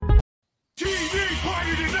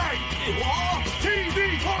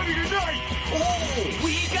TV party tonight! Oh,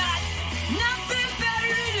 we got nothing better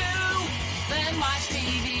to do than watch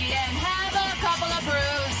TV and have a couple of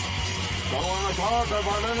brews. Don't want to talk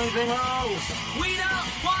about anything else. We don't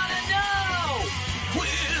want to know.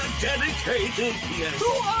 We're dedicated, yes, To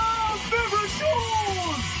our favorite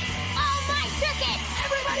shows. Oh, my circuit!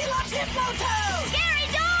 Everybody loves Hypnotoad. Scary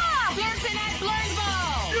dog! Dancing at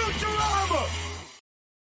Blurnsville. Futurama!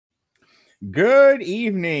 Good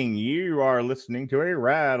evening. You are listening to a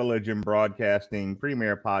Rattlegion Broadcasting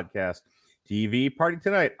Premier Podcast TV Party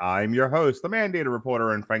Tonight. I'm your host, the mandated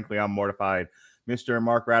reporter, and frankly, I'm mortified, Mr.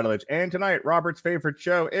 Mark Rattledge. And tonight, Robert's favorite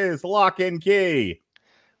show is Lock and Key.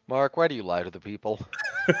 Mark, why do you lie to the people?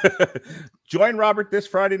 Join Robert this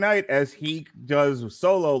Friday night as he does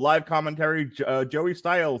solo live commentary, Joey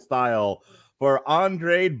Styles style, for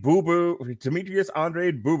Demetrius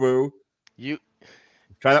Andrade Boo Boo. You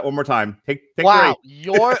Try that one more time. Take wow,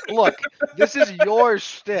 three. look, this is your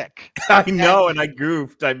shtick. I know, and I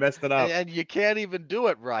goofed. I messed it up. And you can't even do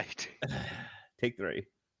it right. Take three.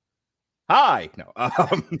 Hi. No.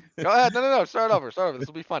 Go ahead. No. Start over. This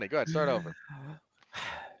will be funny. Go ahead. Start over.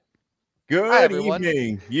 Good Hi, everyone.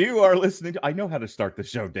 evening. You are listening to. I know how to start the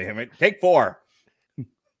show. Damn it. Take four.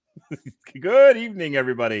 Good evening,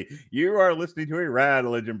 everybody. You are listening to a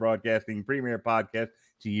Rattlegion Broadcasting Premier Podcast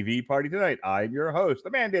TV Party Tonight. I'm your host,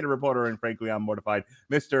 the mandated reporter, and frankly, I'm mortified,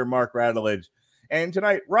 Mr. Mark Rattledge. And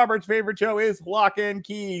tonight, Robert's favorite show is Lock and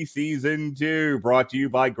Key Season 2, brought to you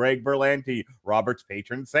by Greg Berlanti, Robert's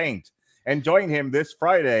patron saint. And join him this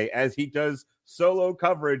Friday as he does solo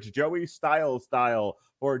coverage, Joey Styles style,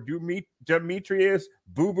 for Demetrius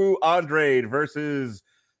Boo Boo Andrade versus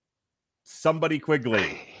somebody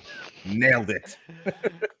Quigley. Nailed it.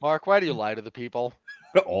 Mark, why do you lie to the people?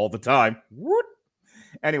 All the time. Whoop.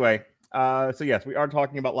 Anyway, so yes, we are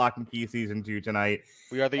talking about Lock and Key Season 2 tonight.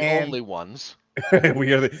 We are the only ones.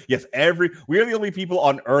 we are the only people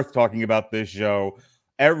on Earth talking about this show.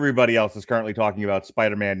 Everybody else is currently talking about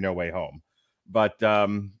Spider-Man No Way Home. But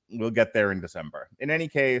we'll get there in December. In any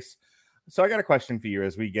case, so I got a question for you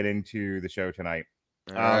as we get into the show tonight.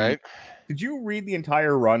 All right. Did you read the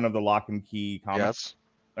entire run of the Lock and Key comics? Yes.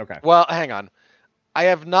 Okay. Well, hang on. I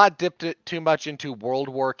have not dipped it too much into World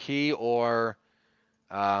War Key or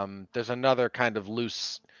there's another kind of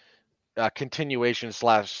loose continuation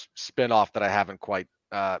 / spin-off that I haven't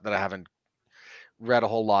read a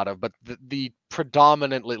whole lot of, but the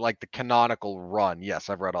predominantly like the canonical run, yes,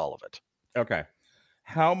 I've read all of it. Okay.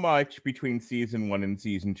 How much between season 1 and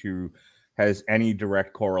season 2 has any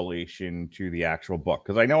direct correlation to the actual book?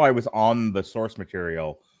 Because I know I was on the source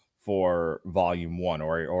material for volume 1,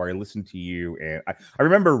 or I listened to you, and I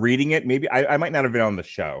remember reading it. Maybe I might not have been on the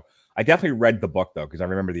show. I definitely read the book though, because I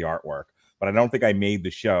remember the artwork, but I don't think I made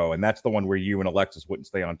the show. And that's the one where you and Alexis wouldn't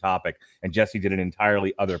stay on topic, and Jesse did an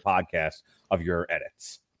entirely other podcast of your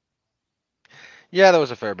edits. Yeah, there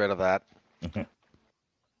was a fair bit of that.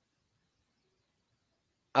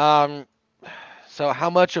 So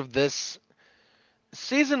how much of this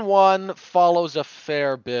season 1 follows a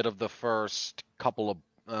fair bit of the first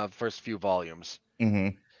few volumes.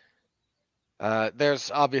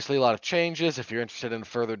 There's obviously a lot of changes. If you're interested in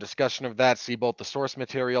further discussion of that, see both the source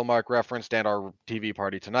material Mark referenced and our TV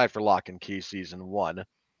Party Tonight for Lock and Key Season 1.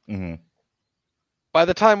 By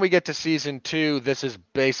the time we get to Season 2, this is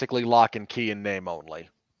basically Lock and Key in name only.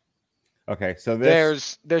 Okay, so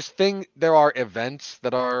there are events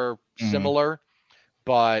that are similar,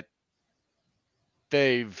 but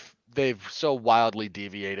they've so wildly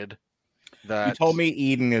deviated that you told me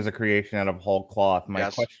Eden is a creation out of whole cloth. My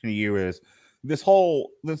question to you is, this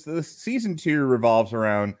season 2 revolves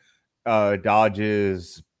around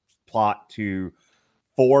Dodge's plot to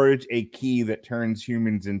forge a key that turns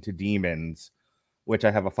humans into demons, which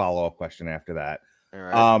I have a follow-up question after that. All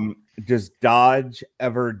right. Does Dodge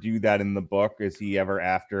ever do that in the book? Is he ever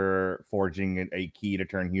after forging a key to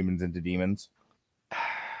turn humans into demons?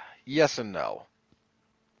 Yes and no.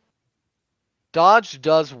 Dodge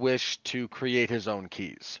does wish to create his own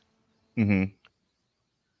keys.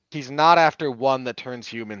 He's not after one that turns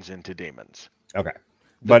humans into demons. Okay.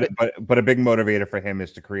 But a big motivator for him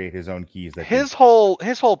is to create his own keys. His whole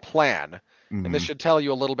plan, and this should tell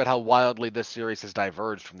you a little bit how wildly this series has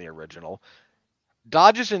diverged from the original.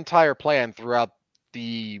 Dodge's entire plan throughout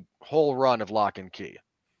the whole run of Lock and Key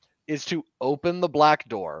is to open the black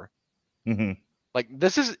door. Like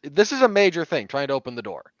this is a major thing, trying to open the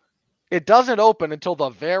door. It doesn't open until the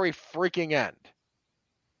very freaking end.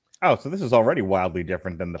 Oh, so this is already wildly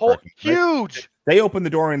different than the first. Huge. They opened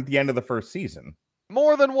the door at the end of the first season.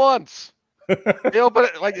 More than once. They open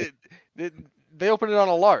it they open it on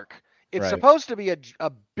a lark. It's Right. supposed to be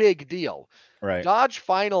a big deal. Right. Dodge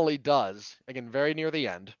finally does, again, very near the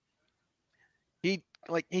end. He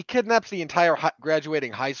kidnaps the entire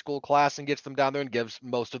graduating high school class and gets them down there and gives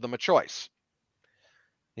most of them a choice.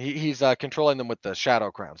 He's controlling them with the Shadow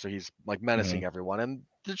Crown, so he's like menacing everyone. And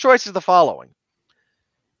the choice is the following: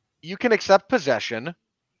 you can accept possession,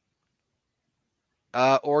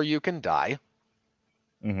 or you can die.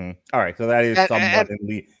 All right, so that is somewhat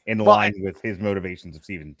in line with his motivations of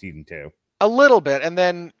season 2. A little bit, and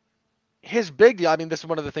then his big deal. I mean, this is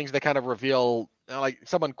one of the things they kind of reveal. Like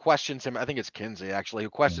someone questions him. I think it's Kinsey actually who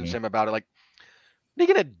questions him about it. Like, what are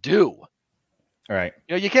you gonna do? All right.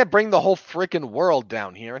 You can't bring the whole freaking world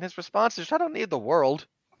down here. And his response is, I don't need the world.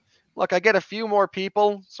 Look, I get a few more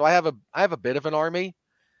people, so I have a bit of an army.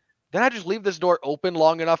 Then I just leave this door open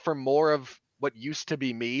long enough for more of what used to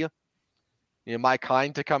be me, my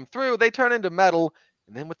kind, to come through. They turn into metal,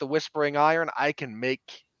 and then with the Whispering Iron, I can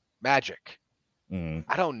make magic.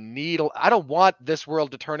 I don't want this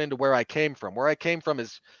world to turn into where I came from. Where I came from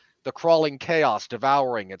is the crawling chaos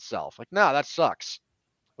devouring itself. Like, nah, that sucks.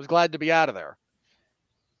 I was glad to be out of there.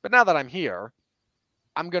 But now that I'm here,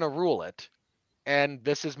 I'm going to rule it. And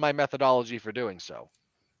this is my methodology for doing so.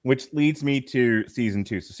 Which leads me to season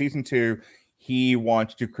 2. So season 2, he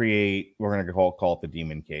wants to create, we're going to call it the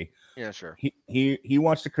Demon Key. Yeah, sure. He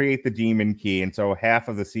wants to create the Demon Key. And so half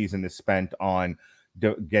of the season is spent on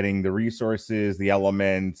getting the resources, the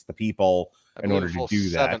elements, the people in order to do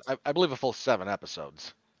that. I believe a full 7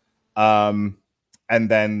 episodes. And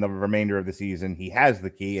then the remainder of the season, he has the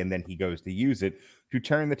key, and then he goes to use it to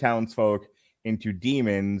turn the townsfolk into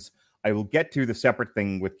demons. I will get to the separate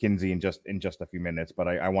thing with Kinsey in just a few minutes, but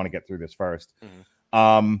I want to get through this first.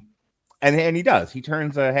 And he does. He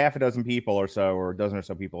turns a half a dozen people or so, or a dozen or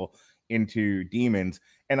so people into demons.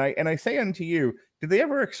 And I say unto you, did they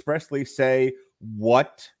ever expressly say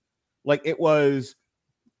what? Like, it was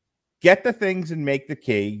get the things and make the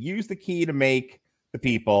key, use the key to make the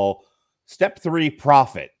people. Step 3,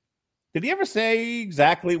 profit. Did he ever say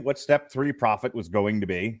exactly what step 3 profit was going to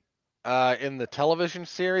be? In the television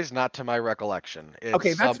series, not to my recollection.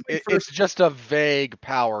 It's just a vague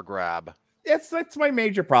power grab. That's my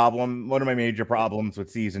major problem. One of my major problems with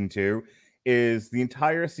season 2 is the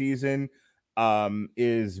entire season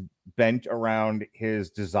is bent around his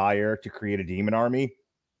desire to create a demon army,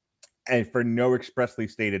 and for no expressly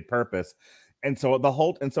stated purpose. And so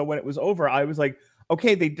when it was over, I was like,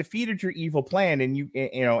 okay, they defeated your evil plan, and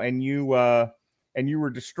you were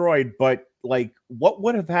destroyed. But like, what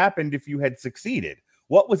would have happened if you had succeeded?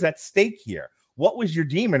 What was at stake here? What was your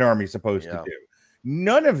demon army supposed to do?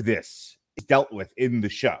 None of this is dealt with in the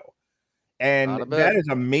show, and that is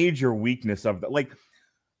a major weakness of the like.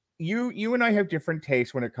 You and I have different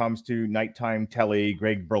tastes when it comes to nighttime telly,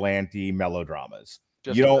 Greg Berlanti melodramas.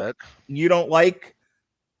 You don't like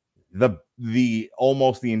the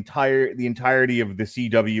almost the entirety of the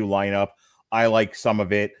CW lineup. I like some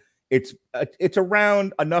of it. It's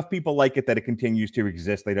around enough people like it that it continues to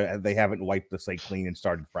exist. They haven't wiped the slate clean and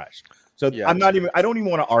started fresh. So I don't even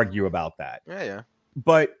want to argue about that. Yeah.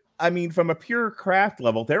 But I mean, from a pure craft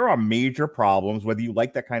level, there are major problems, whether you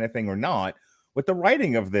like that kind of thing or not, with the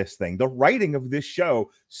writing of this thing. The writing of this show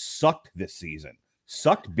sucked this season.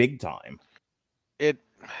 Sucked big time.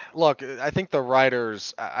 Look, I think the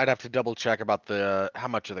writers, I'd have to double check about how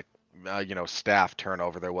much of the staff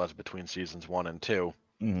turnover there was between seasons 1 and 2.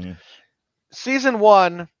 Season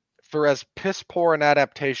 1, for as piss poor an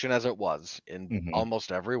adaptation as it was in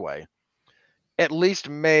almost every way, at least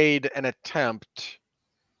made an attempt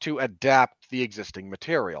to adapt the existing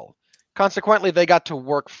material. Consequently, they got to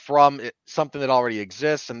work from something that already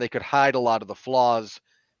exists, and they could hide a lot of the flaws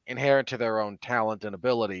inherent to their own talent and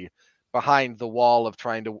ability behind the wall of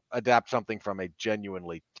trying to adapt something from a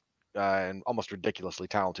genuinely and almost ridiculously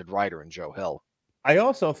talented writer in Joe Hill. I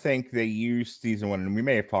also think they used season 1, and we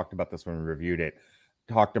may have talked about this when we reviewed it,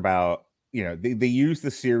 talked about, they used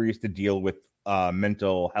the series to deal with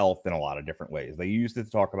mental health in a lot of different ways. They used it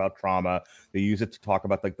to talk about trauma. They use it to talk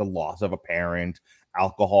about like the loss of a parent,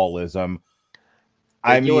 alcoholism.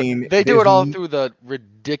 They do it all through the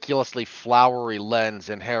ridiculously flowery lens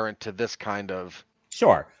inherent to this kind of.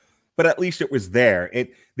 Sure. But at least it was there.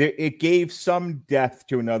 It gave some depth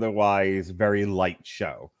to an otherwise very light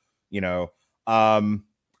show,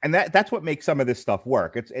 and that's what makes some of this stuff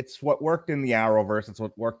work. It's what worked in the Arrowverse. It's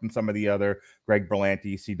what worked in some of the other Greg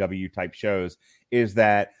Berlanti CW type shows, is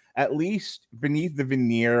that at least beneath the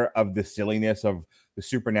veneer of the silliness of the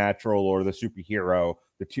supernatural or the superhero,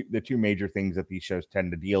 the two major things that these shows tend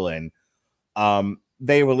to deal in,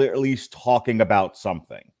 they were at least talking about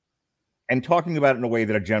something. and talking about it in a way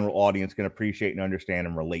that a general audience can appreciate and understand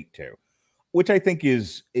and relate to, which I think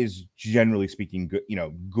is generally speaking good,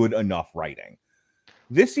 good enough writing.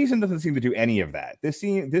 This season doesn't seem to do any of that. This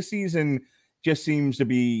season just seems to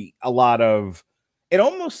be a lot of, it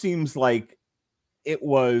almost seems like it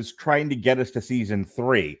was trying to get us to season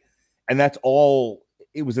 3, and that's all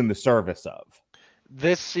it was in the service of.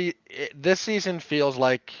 This season feels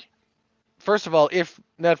like, first of all, if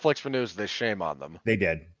Netflix renews this, shame on them. They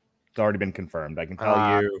did. It's already been confirmed. I can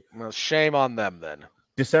tell you. Well, shame on them then.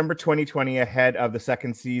 December 2020, ahead of the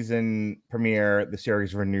second season premiere, the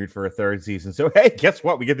series renewed for a third season. So, hey, guess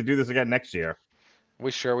what? We get to do this again next year.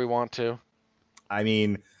 We sure we want to? I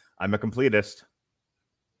mean, I'm a completist.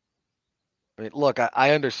 I mean, look,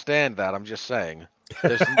 I understand that. I'm just saying.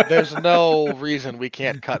 There's no reason we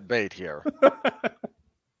can't cut bait here.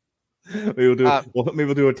 Maybe we'll do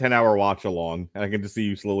a 10-hour watch along, and I can just see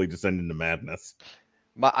you slowly descend into madness.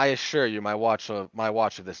 I assure you, my watch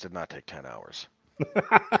of this did not take 10 hours.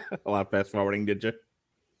 A lot of fast forwarding, did you?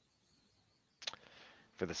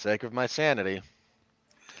 For the sake of my sanity.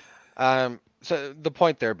 So the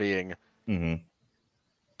point there being,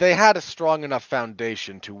 they had a strong enough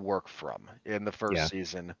foundation to work from in the first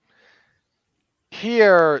season.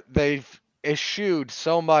 Here, they've eschewed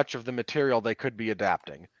so much of the material they could be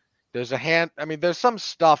adapting. There's some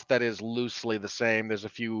stuff that is loosely the same. There's a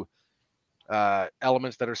few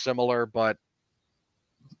elements that are similar, but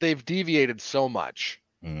they've deviated so much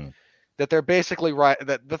that they're basically right.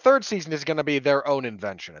 That the third season is going to be their own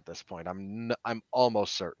invention at this point. I'm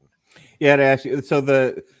almost certain. Yeah, to ask you. So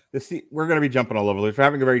we're going to be jumping all over this. We're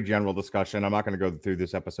having a very general discussion. I'm not going to go through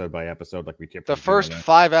this episode by episode like we typically do. The first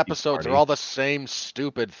 5 episodes are all the same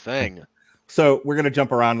stupid thing. So we're going to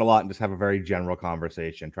jump around a lot and just have a very general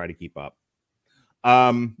conversation. Try to keep up.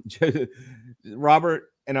 Robert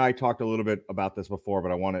and I talked a little bit about this before,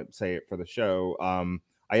 but I want to say it for the show.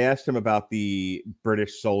 I asked him about the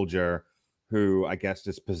British soldier who I guess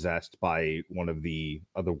is possessed by one of the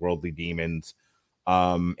otherworldly demons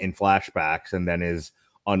in flashbacks, and then is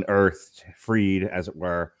unearthed, freed, as it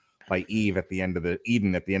were, by Eden at the end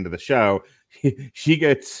of the show. She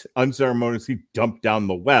gets unceremoniously dumped down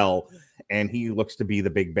the well, and he looks to be the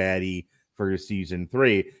big baddie for season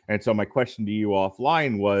 3. And so my question to you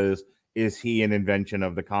offline was, is he an invention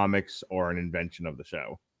of the comics or an invention of the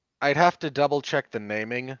show? I'd have to double check the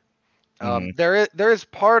naming. There is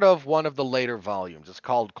part of one of the later volumes. It's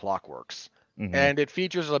called Clockworks, and it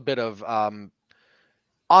features a bit of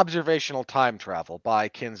observational time travel by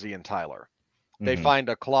Kinsey and Tyler. They find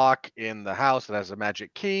a clock in the house that has a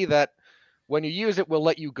magic key that, when you use it, will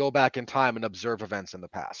let you go back in time and observe events in the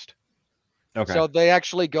past. Okay. So they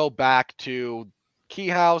actually go back to Key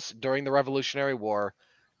House during the Revolutionary War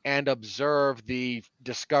and observe the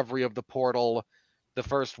discovery of the portal, the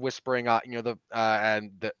first whispering,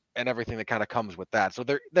 and everything that kind of comes with that. So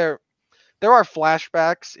there are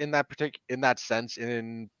flashbacks in that sense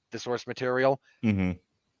in the source material.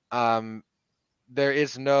 There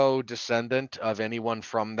is no descendant of anyone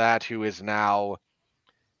from that who is now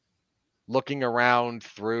looking around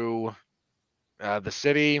through the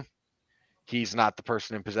city. He's not the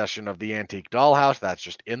person in possession of the antique dollhouse. That's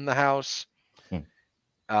just in the house.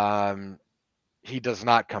 He does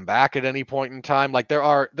not come back at any point in time. Like there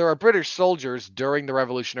are British soldiers during the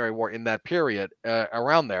Revolutionary War in that period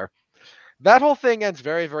around there. That whole thing ends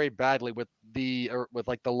very, very badly with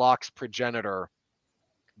Locke's progenitor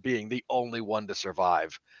being the only one to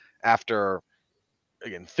survive after,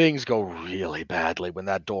 again, things go really badly when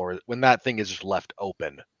that thing is just left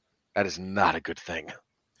open. That is not a good thing.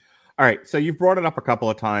 All right, so you've brought it up a couple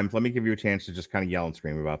of times. Let me give you a chance to just kind of yell and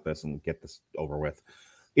scream about this and get this over with.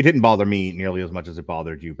 It didn't bother me nearly as much as it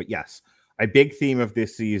bothered you, but yes, a big theme of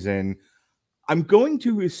this season. I'm going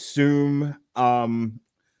to assume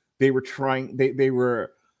they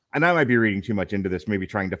were, and I might be reading too much into this, maybe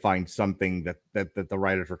trying to find something that the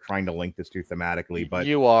writers were trying to link this to thematically. But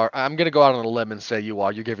you are. I'm going to go out on a limb and say you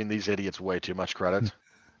are. You're giving these idiots way too much credit.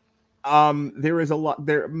 There is a lot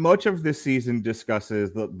there. Much of this season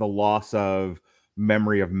discusses the loss of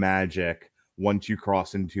memory of magic once you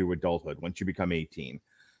cross into adulthood, once you become 18.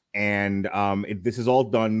 And this is all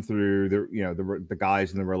done through the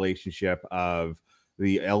guys in the relationship of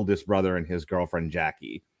the eldest brother and his girlfriend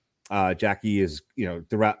Jackie. Jackie is,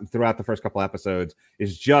 throughout the first couple episodes,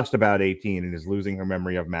 is just about 18 and is losing her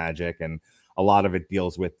memory of magic, and a lot of it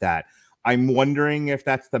deals with that. I'm wondering if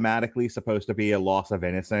that's thematically supposed to be a loss of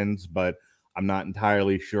innocence, but I'm not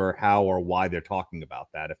entirely sure how or why they're talking about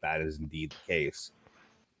that, if that is indeed the case.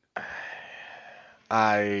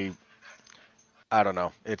 I don't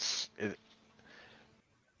know.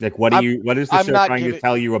 Like, what is the I'm show not trying giving- to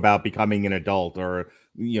tell you about becoming an adult or,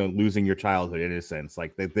 losing your childhood innocence?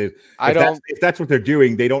 Like, if that's what they're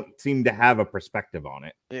doing, they don't seem to have a perspective on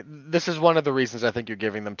it. This is one of the reasons I think you're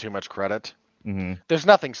giving them too much credit. Mm-hmm. There's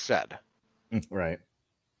nothing said. Right.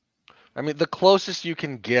 I mean, the closest you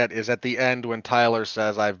can get is at the end when Tyler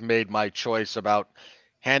says, "I've made my choice about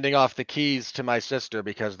handing off the keys to my sister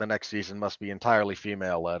because the next season must be entirely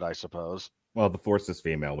female-led, I suppose." Well, the Force is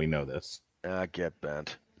female. We know this. Get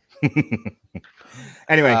bent.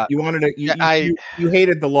 Anyway, you wanted to. You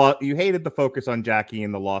hated the You hated the focus on Jackie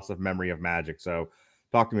and the loss of memory of magic. So,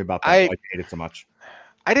 talk to me about that. Why you hate it so much?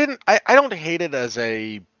 I don't hate it as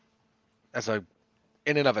a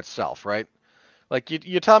in and of itself, right? Like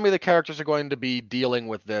you tell me the characters are going to be dealing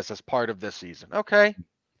with this as part of this season. Okay,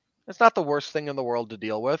 it's not the worst thing in the world to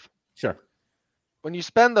deal with. Sure. When you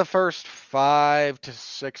spend the first 5 to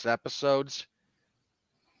 6 episodes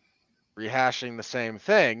rehashing the same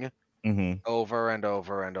thing over and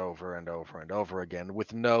over and over and over and over again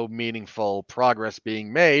with no meaningful progress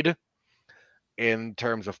being made in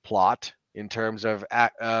terms of plot, in terms of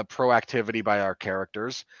proactivity by our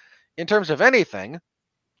characters, in terms of anything,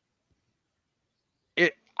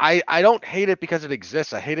 I don't hate it because it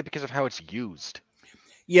exists. I hate it because of how it's used.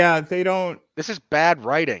 Yeah, they don't. This is bad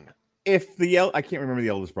writing. If I can't remember the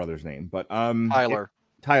eldest brother's name, but Tyler.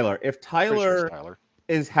 If Tyler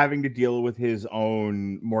is having to deal with his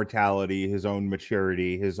own mortality, his own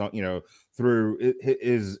maturity, his own, through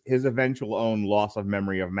his eventual own loss of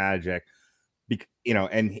memory of magic,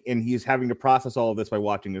 and he's having to process all of this by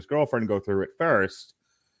watching his girlfriend go through it first,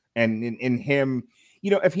 and in him,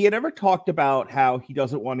 if he had ever talked about how he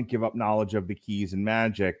doesn't want to give up knowledge of the keys and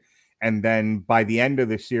magic, and then by the end of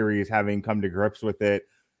the series having come to grips with it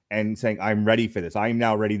and saying, I'm ready for this. I'm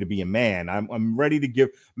now ready to be a man. I'm ready to give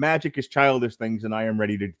magic is childish things, and I am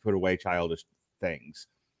ready to put away childish things.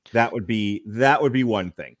 That would be one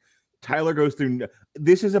thing. Tyler goes through.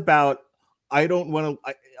 This is about, I don't want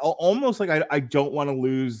to, almost like I don't want to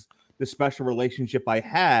lose the special relationship I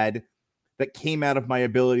had that came out of my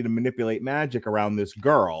ability to manipulate magic around this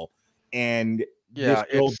girl. And this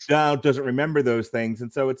girl now doesn't remember those things.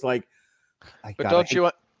 And so it's like, Go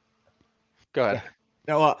ahead.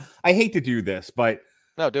 No, I hate to do this, but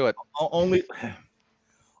no, do it. Only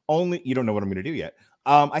you don't know what I'm going to do yet.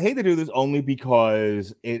 I hate to do this only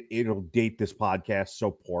because it'll date this podcast so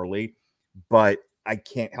poorly, but I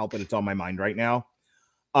can't help it. It's on my mind right now.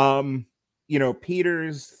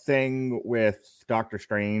 Peter's thing with Doctor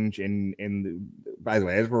Strange by the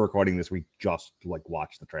way, as we're recording this, we just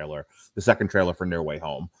watched the trailer, the second trailer for No Way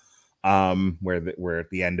Home, where at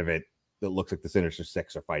the end of it looks like the Sinister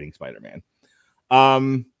Six are fighting Spider-Man.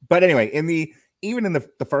 But anyway, even in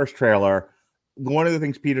the first trailer, one of the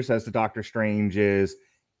things Peter says to Doctor Strange is,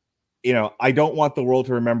 I don't want the world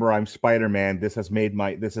to remember I'm Spider-Man. This has made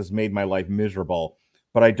my life miserable,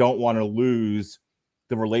 but I don't want to lose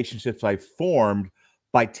the relationships I've formed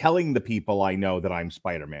by telling the people I know that I'm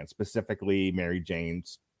Spider-Man, specifically Mary Jane,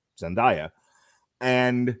 Zendaya.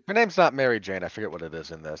 And her name's not Mary Jane. I forget what it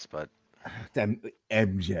is in this, but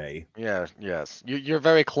MJ. Yeah, yes. You're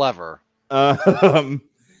very clever.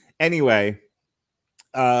 Anyway,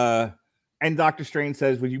 and Doctor Strange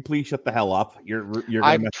says, "Would you please shut the hell up?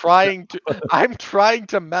 I'm trying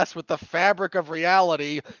to mess with the fabric of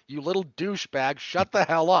reality. You little douchebag, shut the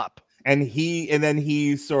hell up." And then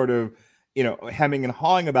he's sort of, hemming and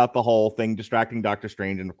hawing about the whole thing, distracting Doctor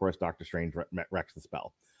Strange, and of course, Doctor Strange wrecks the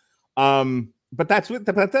spell. But that's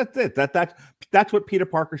it. That's what Peter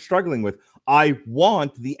Parker's struggling with. I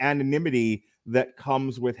want the anonymity that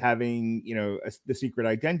comes with having, the secret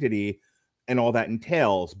identity and all that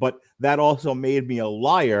entails. But that also made me a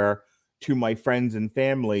liar to my friends and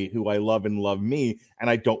family who I love and love me, and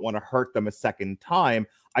I don't want to hurt them a second time.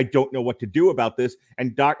 I don't know what to do about this.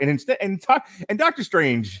 And Doctor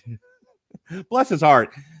Strange, bless his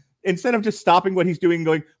heart, instead of just stopping what he's doing,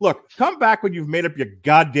 going, look, come back when you've made up your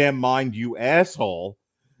goddamn mind, you asshole,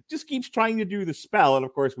 just keeps trying to do the spell. And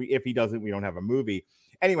of course, if he doesn't, we don't have a movie.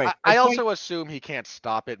 Anyway, I also assume he can't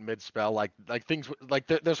stop it mid-spell. Like things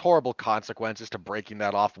there's horrible consequences to breaking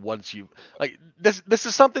that off once you this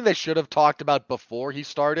is something they should have talked about before he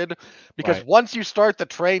started, because once you start the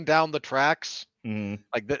train down the tracks, I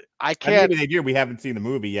can't. Maybe they do. We haven't seen the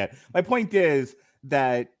movie yet. My point is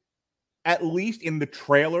that at least in the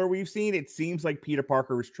trailer we've seen, it seems like Peter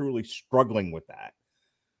Parker is truly struggling with that,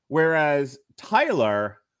 whereas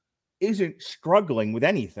Tyler isn't struggling with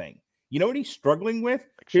anything. You know what he's struggling with?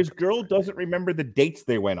 His girl doesn't remember the dates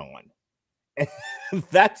they went on. And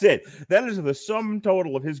that's it. That is the sum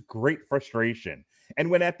total of his great frustration. And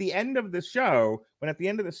when at the end of the show, when at the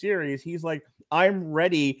end of the series, he's like, I'm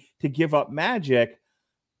ready to give up magic.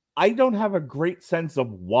 I don't have a great sense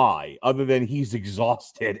of why, other than he's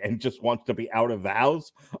exhausted and just wants to be out of the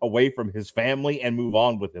house, away from his family, and move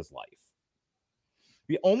on with his life.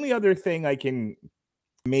 The only other thing I can,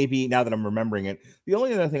 maybe now that I'm remembering it, the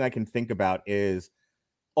only other thing I can think about is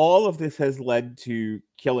all of this has led to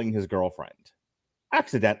killing his girlfriend.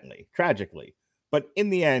 Accidentally, tragically. But in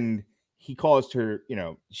the end, he caused her,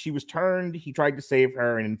 she was turned, he tried to save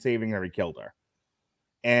her, and in saving her, he killed her.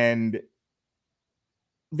 And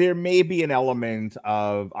there may be an element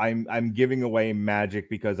of I'm giving away magic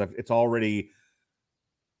because it's already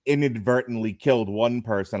inadvertently killed one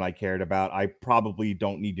person I cared about. I probably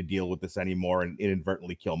don't need to deal with this anymore and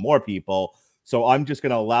inadvertently kill more people. So I'm just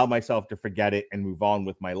going to allow myself to forget it and move on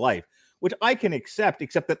with my life, which I can accept,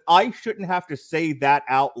 except that I shouldn't have to say that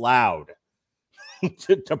out loud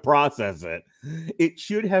to process it. It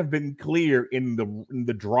should have been clear in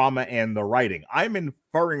the drama and the writing. I'm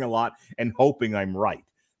inferring a lot and hoping I'm right.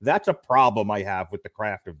 That's a problem I have with the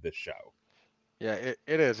craft of this show. Yeah,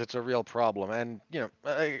 it is. It's a real problem. And,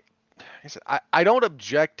 I don't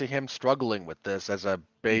object to him struggling with this as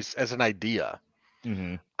an idea.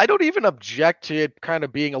 Mm-hmm. I don't even object to it kind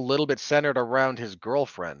of being a little bit centered around his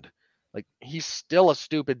girlfriend. Like, he's still a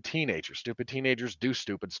stupid teenager. Stupid teenagers do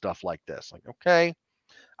stupid stuff like this. Like, okay,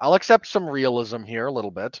 I'll accept some realism here a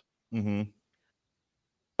little bit. Mm-hmm.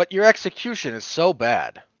 But your execution is so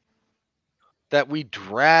bad that we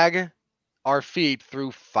drag our feet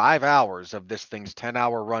through 5 hours of this thing's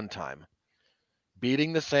 10-hour runtime,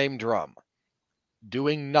 beating the same drum,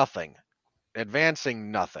 doing nothing,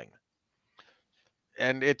 advancing nothing.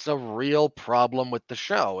 And it's a real problem with the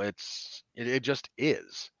show. It just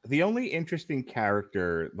is. The only interesting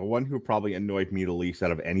character, the one who probably annoyed me the least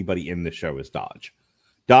out of anybody in the show, is Dodge.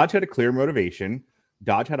 Dodge had a clear motivation.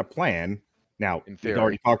 Dodge had a plan. Now, we've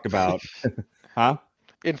already talked about, huh?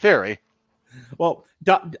 In theory. Well,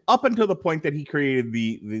 up until the point that he created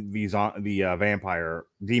the vampire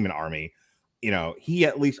demon army, he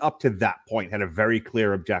at least up to that point had a very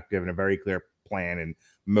clear objective and a very clear plan and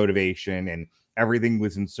motivation, and everything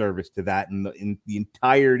was in service to that. And the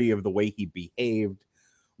entirety of the way he behaved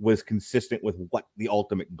was consistent with what the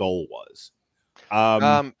ultimate goal was.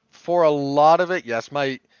 For a lot of it, yes.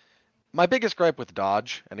 My biggest gripe with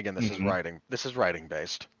Dodge, and again, this is writing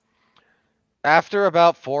based. After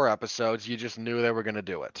about 4 episodes, you just knew they were going to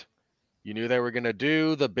do it. You knew they were going to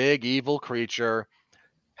do the big evil creature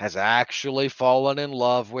has actually fallen in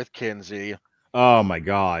love with Kinsey. Oh my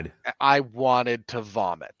God. I wanted to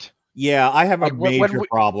vomit. Yeah, I have a major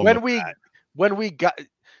problem with that. When we got,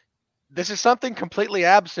 this is something completely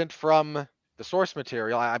absent from the source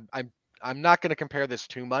material. I'm not going to compare this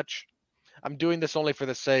too much. I'm doing this only for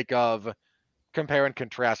the sake of compare and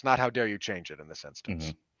contrast, not how dare you change it in this instance.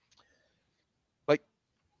 Mm-hmm. Like,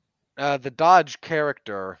 the Dodge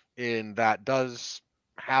character in that does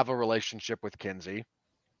have a relationship with Kinsey.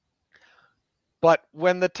 But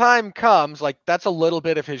when the time comes, like, that's a little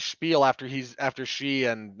bit of his spiel after she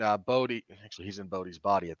and Bodhi, actually he's in Bodhi's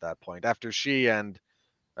body at that point, after she and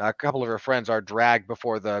a couple of her friends are dragged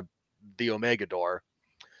before the Omega door.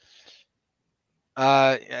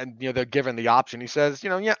 And they're given the option. He says,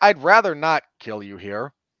 yeah, I'd rather not kill you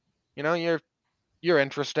here. You're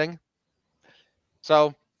interesting.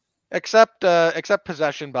 So accept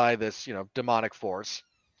possession by this, demonic force.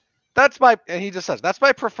 And he just says, that's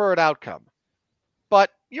my preferred outcome. But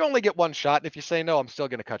you only get one shot, and if you say no, I'm still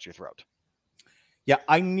going to cut your throat. Yeah,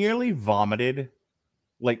 I nearly vomited,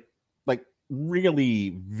 like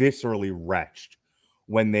really viscerally wretched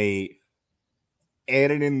when they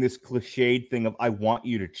added in this cliched thing of, I want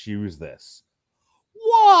you to choose this.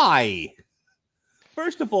 Why?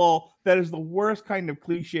 First of all, that is the worst kind of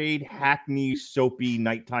cliched, hackney, soapy,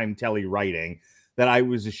 nighttime telly writing that I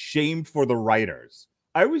was ashamed for the writers.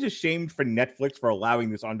 I was ashamed for Netflix for allowing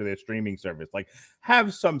this onto their streaming service. Like,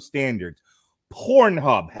 have some standards.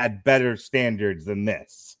 Pornhub had better standards than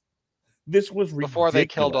this. This was ridiculous. Before they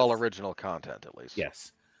killed all original content, at least.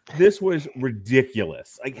 Yes. This was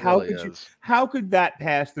ridiculous. Like, how could that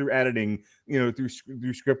pass through editing,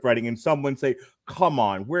 through script writing, and someone say, come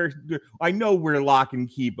on, I know we're lock and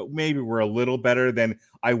key, but maybe we're a little better than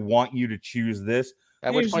I want you to choose this.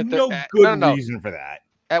 There's no good reason for that.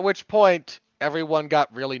 At which point, everyone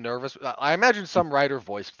got really nervous. I imagine some writer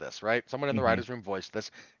voiced this, right? Someone in the writer's room voiced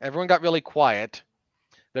this. Everyone got really quiet.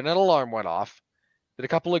 Then an alarm went off. Then a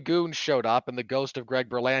couple of goons showed up, and the ghost of Greg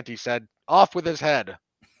Berlanti said, off with his head.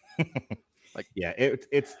 Like, yeah,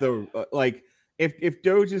 it's the if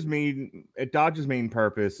Dodge's main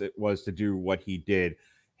purpose it was to do what he did,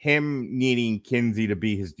 him needing Kinsey to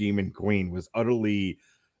be his demon queen was utterly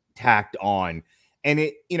tacked on. And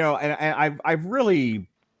it, and I've really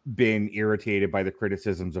been irritated by the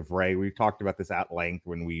criticisms of Rey. We talked about this at length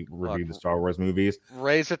when we reviewed the Star Wars movies.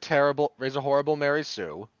 Rey's a horrible Mary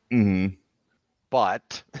Sue. Mm-hmm.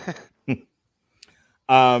 But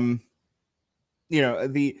I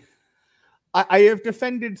have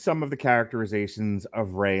defended some of the characterizations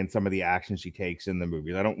of Rey and some of the actions she takes in the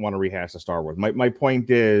movies. I don't want to rehash the Star Wars. My point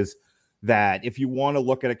is that if you want to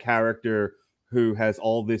look at a character who has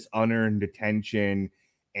all this unearned attention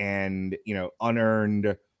and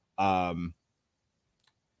unearned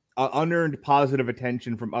positive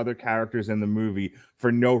attention from other characters in the movie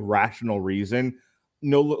for no rational reason,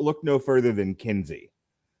 look no further than Kinsey.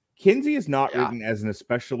 Kinsey is not written as an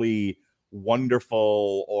especially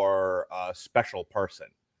wonderful or special person.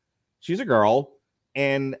 She's a girl,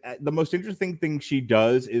 and the most interesting thing she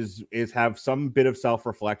does is have some bit of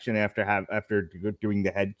self-reflection after doing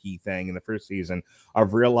the head key thing in the first season,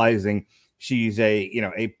 of realizing she's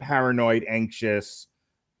a paranoid, anxious,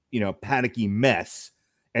 panicky mess.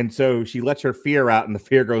 And so she lets her fear out, and the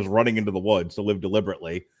fear goes running into the woods to live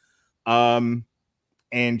deliberately.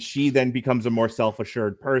 And she then becomes a more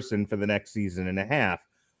self-assured person for the next season and a half,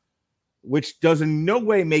 which does in no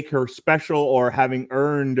way make her special or having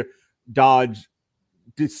earned Dodge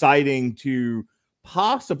deciding to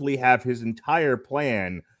possibly have his entire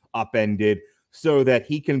plan upended so that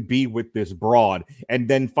he can be with this broad and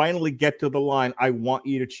then finally get to the line, I want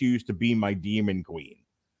you to choose to be my demon queen.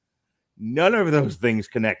 None of those things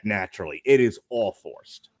connect naturally. It is all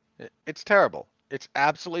forced. It's terrible. It's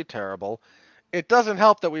absolutely terrible. It doesn't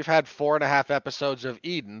help that we've had 4.5 episodes of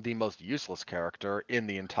Eden, the most useless character in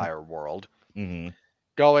the entire world,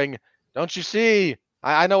 going, don't you see?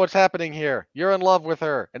 I know what's happening here. You're in love with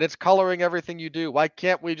her, and it's coloring everything you do. Why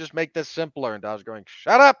can't we just make this simpler? And I was going,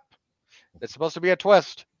 shut up! It's supposed to be a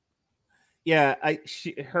twist. Yeah,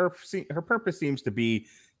 her purpose seems to be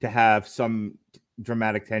to have some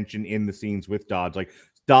dramatic tension in the scenes with Dodge. Like,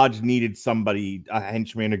 Dodge needed somebody, a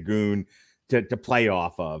henchman, a goon, to play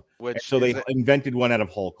off of. So they invented one out of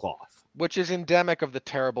whole cloth. Which is endemic of the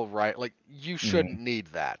terrible right. Like, you shouldn't need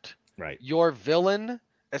that. Right. Your villain,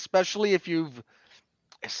 especially if you've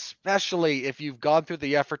gone through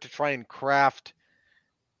the effort to try and craft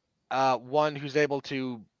one who's able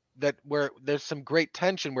to, where there's some great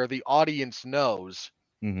tension where the audience knows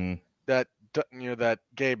that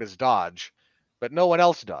Gabe is Dodge, but no one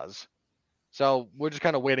else does. So we're just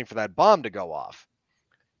kind of waiting for that bomb to go off.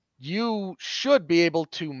 You should be able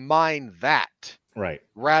to mine that, right,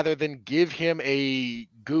 rather than give him a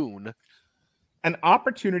goon. An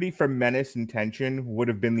opportunity for menace and tension would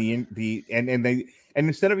have been and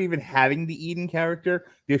instead of even having the Eden character,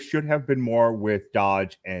 there should have been more with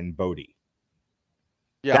Dodge and Bodhi.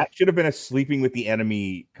 Yeah, that should have been a sleeping with the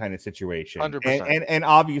enemy kind of situation. 100%. And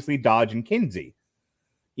obviously Dodge and Kinsey,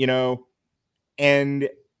 and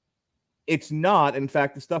it's not. In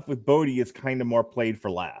fact, the stuff with Bodhi is kind of more played for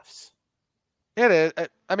laughs. It is.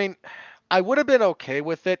 I mean, I would have been okay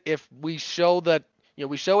with it if we show that,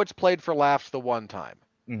 we show it's played for laughs the one time,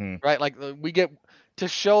 right? Like, we get to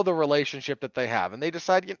show the relationship that they have, and they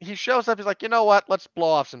decide, he shows up, he's like, you know what? Let's blow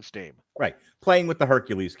off some steam. Right. Playing with the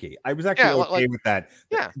Hercules key. I was actually okay with that.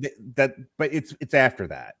 Yeah. But it's after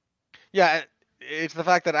that. Yeah. It's the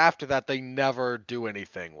fact that after that, they never do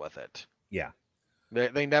anything with it. Yeah.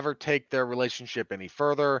 They never take their relationship any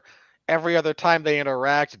further. Every other time they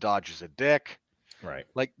interact, Dodge is a dick. Right.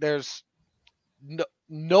 Like, there's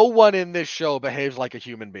no one in this show behaves like a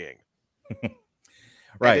human being.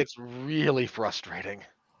 Right. And it's really frustrating.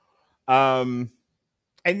 And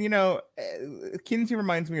Kinsey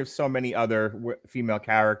reminds me of so many other female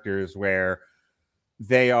characters where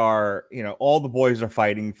they are, all the boys are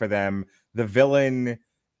fighting for them. The villain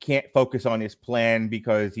can't focus on his plan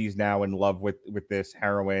because he's now in love with this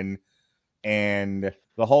heroine, and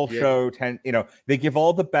the whole show they give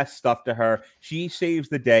all the best stuff to her. She saves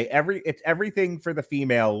the day. It's everything for the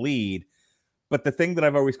female lead. But the thing that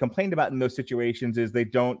I've always complained about in those situations is they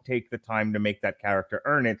don't take the time to make that character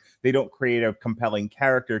earn it. They don't create a compelling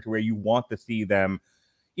character to where you want to see them.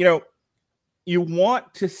 You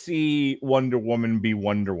want to see Wonder Woman be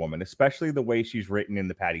Wonder Woman, especially the way she's written in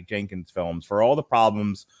the Patty Jenkins films, for all the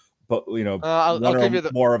problems, but I'll give you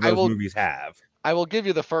more of those movies have. I will give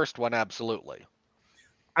you the first one, absolutely.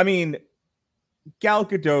 I mean, Gal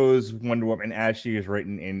Gadot's Wonder Woman, as she is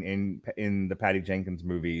written in the Patty Jenkins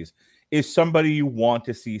movies, is somebody you want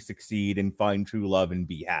to see succeed and find true love and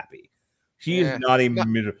be happy. She is not a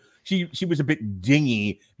miserable. She was a bit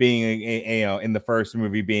dingy being in the first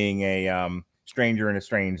movie, being a stranger in a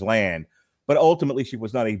strange land, but ultimately she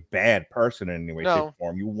was not a bad person in any way, shape, or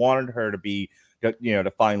form. You wanted her to be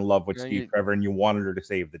to find love with Yeah, Steve Trevor, and you wanted her to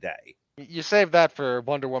save the day. You save that for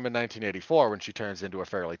Wonder Woman 1984 when she turns into a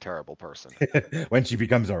fairly terrible person. When she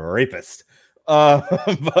becomes a rapist.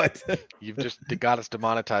 But You've just got us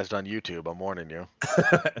demonetized on YouTube. I'm warning you.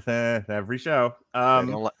 every show.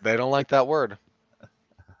 They don't like that word.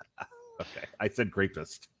 Okay, I said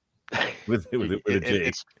grapist with a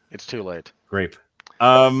G. It's too late. Grape.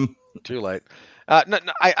 Too late. No,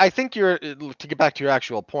 I think to get back to your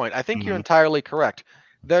actual point, I think you're entirely correct.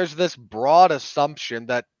 There's this broad assumption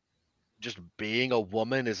that just being a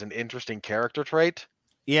woman is an interesting character trait.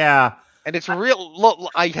 Yeah. And it's real.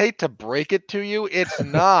 Look, I hate to break it to you, it's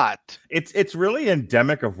not. It's really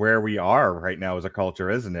endemic of where we are right now as a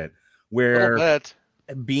culture, isn't it? Where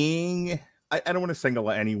being, I don't want to single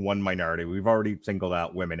out any one minority. We've already singled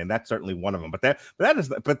out women, and that's certainly one of them. But that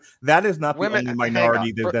is not the only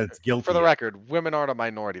minority that's guilty. For the record, women aren't a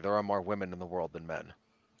minority. There are more women in the world than men.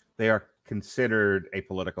 They are considered a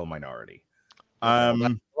political minority.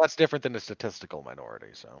 Okay, that's different than a statistical minority.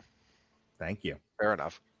 So, thank you. Fair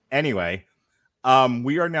enough. Anyway,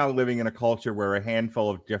 we are now living in a culture where a handful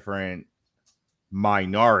of different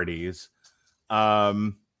minorities are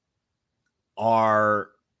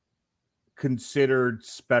considered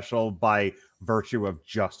special by virtue of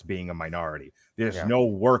just being a minority. There's no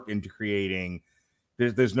work into creating.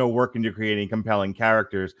 There's no work into creating compelling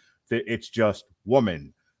characters. It's just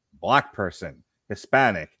woman, black person,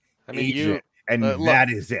 Hispanic, Asian, and that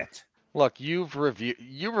is it. Look, you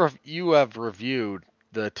have reviewed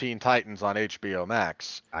the Teen Titans on HBO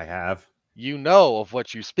Max. I have. You know of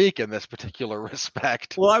what you speak in this particular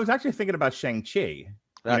respect. Well, I was actually thinking about Shang-Chi.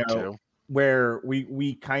 That too. Where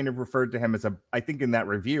we kind of referred to him as I think in that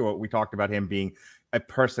review, we talked about him being a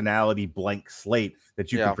personality blank slate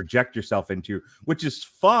that you can project yourself into, which is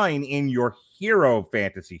fine in your hero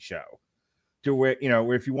fantasy show. To where,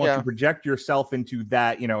 if you want to project yourself into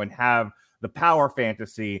that, and have the power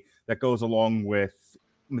fantasy that goes along with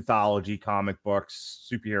mythology, comic books,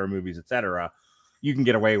 superhero movies, etc., you can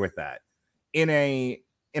get away with that. In a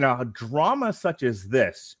drama such as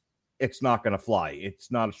this, it's not going to fly. It's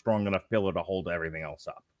not a strong enough pillar to hold everything else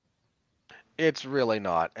up. It's really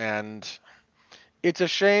not. And it's a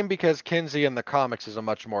shame because Kinsey in the comics is a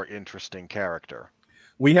much more interesting character.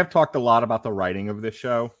 We have talked a lot about the writing of this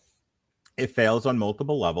show. It fails on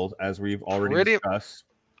multiple levels, as we've already discussed.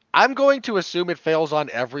 I'm going to assume it fails on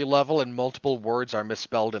every level and multiple words are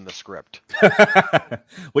misspelled in the script.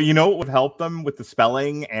 Well, what would help them with the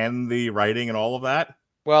spelling and the writing and all of that?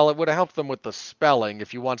 Well, it would have helped them with the spelling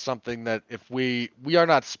if you want something that if we are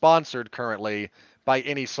not sponsored currently by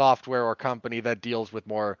any software or company that deals with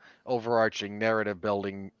more overarching narrative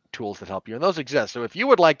building tools that help you. And those exist. So if you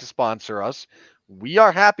would like to sponsor us, we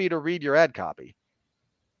are happy to read your ad copy.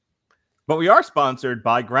 But we are sponsored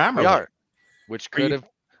by Grammarly. We are, which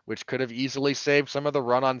could have easily saved some of the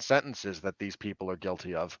run-on sentences that these people are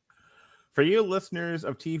guilty of. For you listeners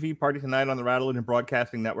of TV Party Tonight on the Rattle Engine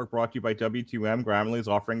Broadcasting Network, brought to you by W2M, Grammarly is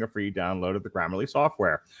offering a free download of the Grammarly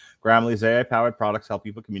software. Grammarly's AI-powered products help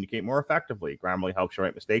people communicate more effectively. Grammarly helps you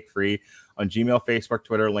write mistake-free on Gmail, Facebook,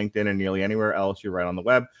 Twitter, LinkedIn, and nearly anywhere else you write on the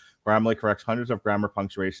web. Grammarly corrects hundreds of grammar,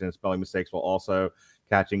 punctuation, and spelling mistakes while also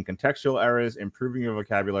catching contextual errors, improving your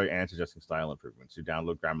vocabulary, and suggesting style improvements. To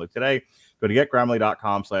download Grammarly today, go to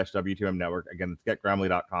getgrammarly.com/W2M network. Again, it's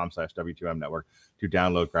getgrammarly.com/W2M network to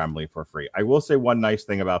download Grammarly for free. I will say two nice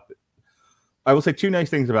things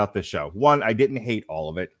about this show. One, I didn't hate all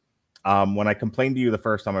of it. When I complained to you the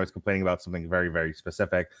first time, I was complaining about something very, very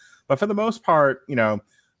specific. But for the most part,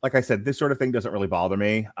 like I said, this sort of thing doesn't really bother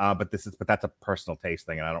me. But that's a personal taste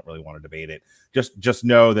thing, and I don't really want to debate it. Just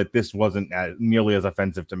know that this wasn't nearly as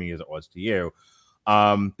offensive to me as it was to you.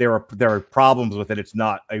 There are problems with it. It's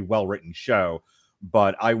not a well-written show,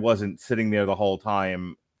 but I wasn't sitting there the whole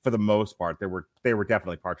time. For the most part, there were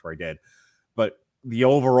definitely parts where I did, but the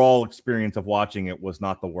overall experience of watching it was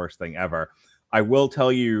not the worst thing ever. I will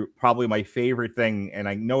tell you probably my favorite thing, and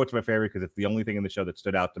I know it's my favorite because it's the only thing in the show that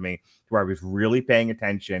stood out to me, where I was really paying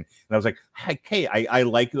attention, and I was like, "Hey, I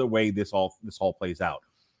like the way this all plays out."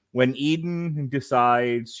 When Eden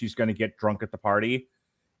decides she's going to get drunk at the party,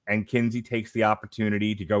 and Kinsey takes the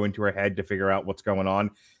opportunity to go into her head to figure out what's going on,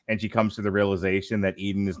 and she comes to the realization that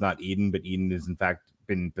Eden is not Eden, but Eden is in fact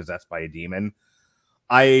been possessed by a demon.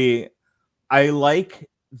 I like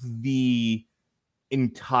the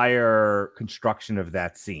entire construction of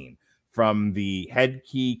that scene, from the head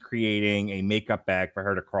key creating a makeup bag for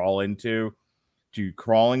her to crawl into, to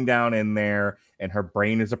crawling down in there, and her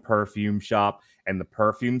brain is a perfume shop, and the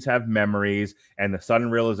perfumes have memories, and the sudden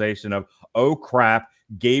realization of, oh crap,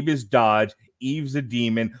 Gabe is Dodge, Eve's a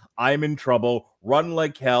demon, I'm in trouble, run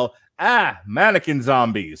like hell, mannequin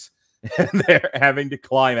zombies. And they're having to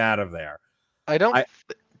climb out of there.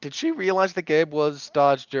 Did she realize that Gabe was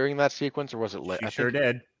dodged during that sequence, or was it late? She sure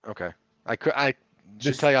did. Okay. I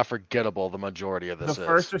should tell you how forgettable the majority of this is. The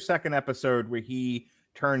first or second episode where he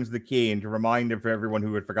turns the key, and to remind everyone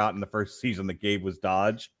who had forgotten the first season that Gabe was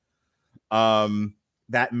dodged,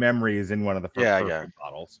 that memory is in one of the first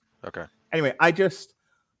bottles. Okay. Anyway,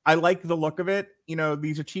 I like the look of it. You know,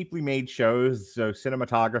 these are cheaply made shows, so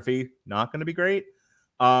cinematography not going to be great.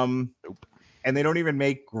 Nope. And they don't even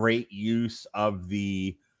make great use of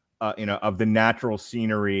the of the natural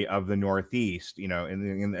scenery of the Northeast, in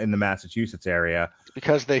the Massachusetts area.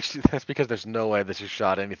 That's because there's no way this is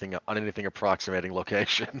shot on anything approximating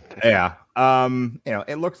location. Yeah.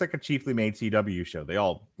 It looks like a cheaply made CW show. They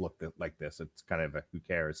all look like this. It's kind of who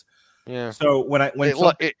cares. Yeah. So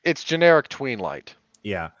it's generic tween light.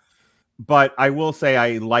 Yeah. But I will say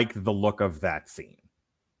I like the look of that scene.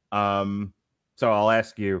 So I'll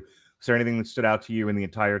ask you, is there anything that stood out to you in the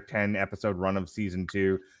entire 10 episode run of season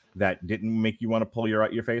 2 that didn't make you want to pull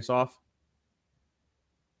your face off?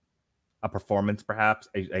 A performance, perhaps?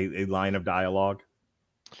 A line of dialogue?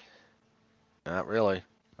 Not really.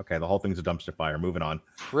 Okay, the whole thing's a dumpster fire. Moving on.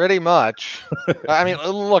 Pretty much. I mean,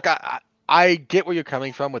 look, I get where you're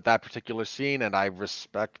coming from with that particular scene, and I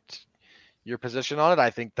respect your position on it. I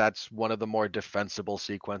think that's one of the more defensible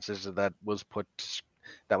sequences that was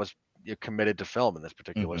committed to film in this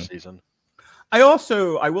particular season. I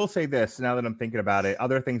will say this, now that I'm thinking about it,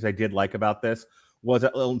 other things I did like about this was,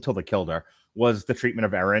 until they killed her, was the treatment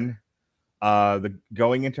of Erin. The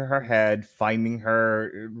going into her head, finding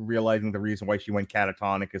her, realizing the reason why she went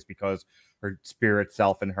catatonic is because her spirit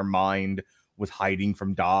self and her mind was hiding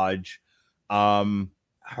from Dodge.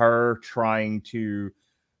 Her trying to...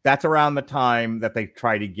 That's around the time that they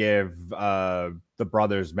try to give the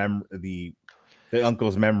brothers the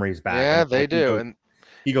uncle's memories back. Yeah, they do.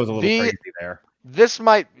 He goes a little crazy there. This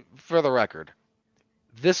might, for the record,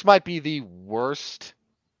 be the worst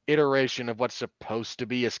iteration of what's supposed to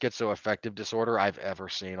be a schizoaffective disorder I've ever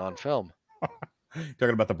seen on film.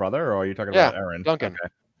 Talking about the brother, or are you talking about Erin? Duncan.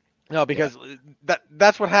 Okay. No, because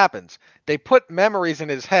that's what happens. They put memories in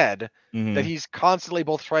his head that he's constantly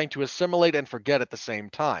both trying to assimilate and forget at the same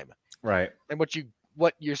time. Right. And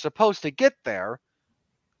what you're supposed to get there,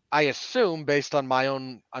 I assume, based on my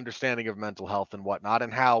own understanding of mental health and whatnot,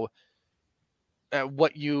 and how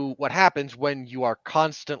what happens when you are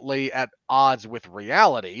constantly at odds with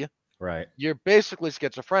reality. Right. You're basically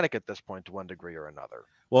schizophrenic at this point to one degree or another.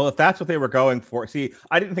 Well, if that's what they were going for, see,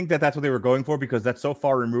 I didn't think that that's what they were going for, because that's so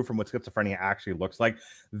far removed from what schizophrenia actually looks like.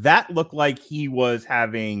 That looked like he was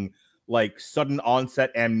having like sudden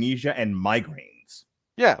onset amnesia and migraines.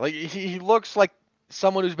 Yeah, like he looks like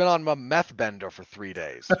someone who's been on a meth bender for 3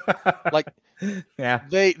 days. Like, yeah,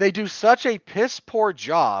 they do such a piss poor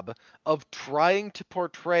job of trying to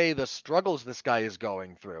portray the struggles this guy is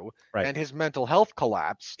going through and his mental health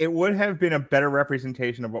collapse. It would have been a better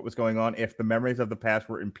representation of what was going on if the memories of the past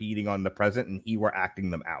were impeding on the present and he were acting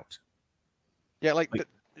them out. Yeah,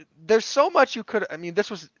 there's so much you could... I mean, this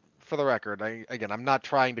was, for the record, I'm not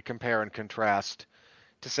trying to compare and contrast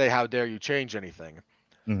to say how dare you change anything.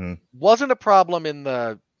 Wasn't a problem in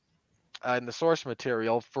the source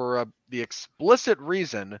material for the explicit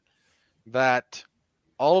reason that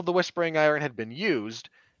all of the Whispering Iron had been used,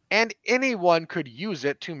 and anyone could use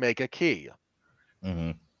it to make a key.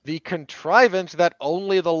 The contrivance that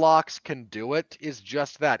only the Locks can do it is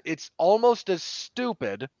just that. It's almost as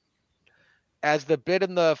stupid as the bit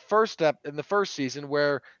in the first season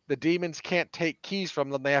where the demons can't take keys from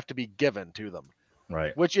them; they have to be given to them.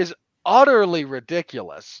 Right. Which is utterly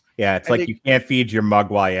ridiculous. Yeah, it's like you can't feed your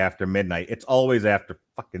Mogwai after midnight. It's always after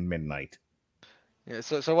fucking midnight. Yeah,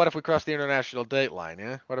 so what if we cross the international date line?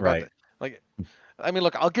 Yeah, what about that? I mean,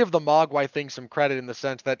 look, I'll give the Mogwai thing some credit in the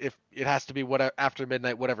sense that if it has to be after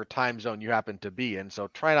midnight, whatever time zone you happen to be in. So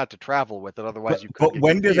try not to travel with it, otherwise you could. But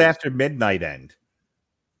when does after midnight end?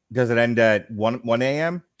 Does it end at 1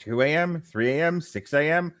 a.m., 2 a.m., 3 a.m., 6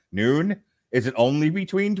 a.m., noon? Is it only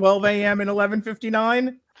between 12 a.m. and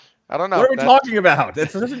 11:59? I don't know. What are we talking about?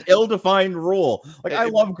 It's such an ill-defined rule. Like, I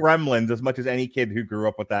love Gremlins as much as any kid who grew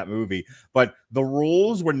up with that movie, but the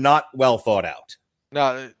rules were not well thought out.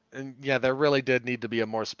 No, and yeah, there really did need to be a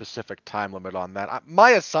more specific time limit on that.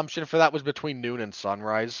 My assumption for that was between noon and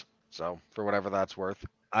sunrise. So, for whatever that's worth.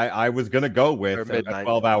 I was going to go with a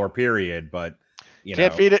 12-hour period, but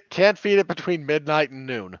can't feed it between midnight and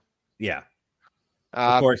noon. Yeah.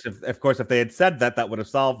 Of course, if they had said that would have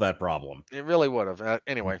solved that problem. It really would have.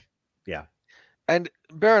 Anyway. Yeah. And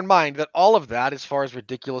bear in mind that all of that, as far as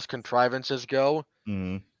ridiculous contrivances go,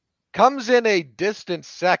 comes in a distant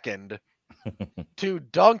second to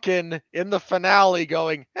Duncan in the finale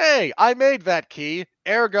going, hey, I made that key,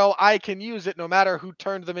 ergo I can use it no matter who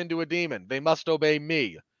turned them into a demon. They must obey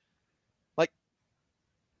me. Like,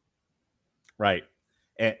 Right.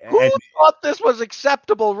 who thought this was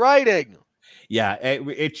acceptable writing? Yeah,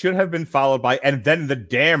 it should have been followed by, and then the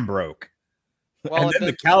dam broke. Well, and then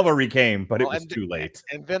the cavalry came, but it was too late.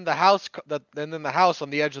 And then the house, the house on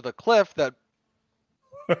the edge of the cliff that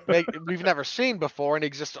we've never seen before and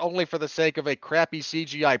exists only for the sake of a crappy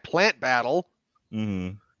CGI plant battle,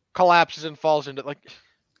 collapses and falls into like.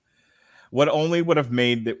 What only would have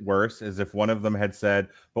made it worse is if one of them had said,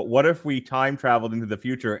 "But what if we time traveled into the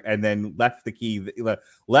future and then left the key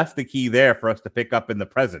there for us to pick up in the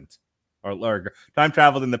present, or time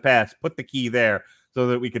traveled in the past, put the key there so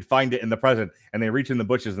that we could find it in the present, and they reach in the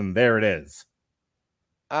bushes and there it is."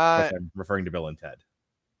 I'm referring to Bill and Ted.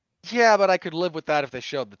 Yeah, but I could live with that if they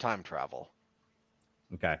showed the time travel.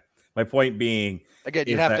 Okay, my point being, again,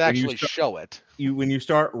 you have to actually show it. When you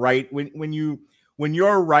start when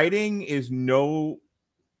your writing is no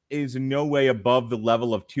way above the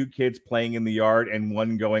level of two kids playing in the yard and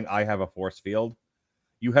one going, "I have a force field,"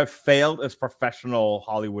 you have failed as professional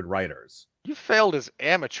Hollywood writers. You failed as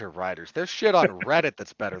amateur writers. There's shit on Reddit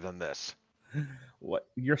that's better than this. What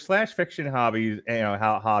your slash fiction hobbies,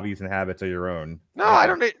 how hobbies and habits are your own. No, I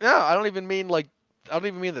don't even mean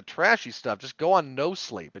the trashy stuff. Just go on No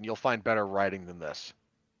Sleep and you'll find better writing than this.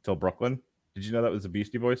 Till Brooklyn. Did you know that was a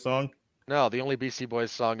Beastie Boys song? No, the only Beastie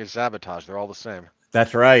Boys song is Sabotage. They're all the same.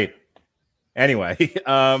 That's right. Anyway,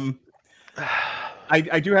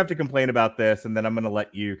 I do have to complain about this, and then I'm going to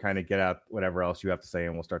let you kind of get out whatever else you have to say,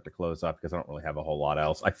 and we'll start to close up because I don't really have a whole lot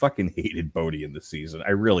else. I fucking hated Bodhi in this season.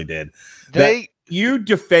 I really did. You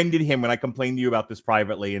defended him when I complained to you about this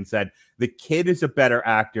privately and said, the kid is a better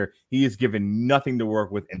actor. He is given nothing to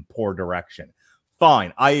work with and poor direction.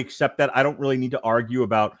 Fine. I accept that. I don't really need to argue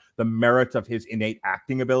about the merits of his innate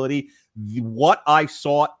acting ability. What I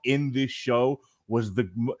saw in this show was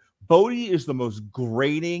Bodhi is the most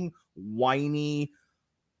grating, whiny,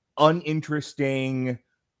 uninteresting,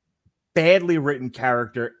 badly written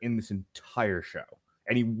character in this entire show.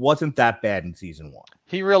 And he wasn't that bad in season 1.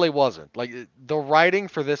 He really wasn't. Like, the writing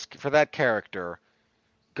for that character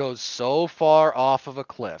goes so far off of a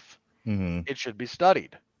cliff. It should be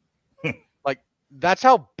studied. Like, that's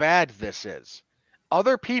how bad this is.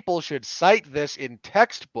 Other people should cite this in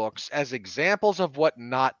textbooks as examples of what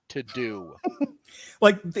not to do.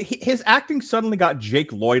 Like, his acting suddenly got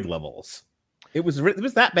Jake Lloyd levels. It was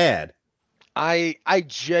that bad. I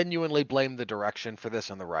genuinely blame the direction for this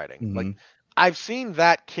and the writing. Like, I've seen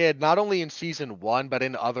that kid not only in season 1 but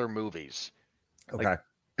in other movies. Okay.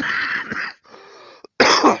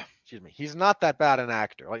 Excuse me. He's not that bad an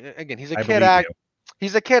actor. Like, again, he's a kid actor.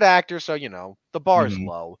 He's a kid actor, so the bar's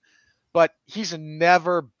low. But he's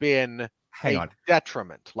never been a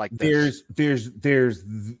detriment like this. There's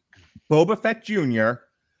Boba Fett Jr.,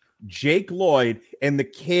 Jake Lloyd, and the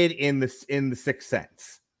kid in the Sixth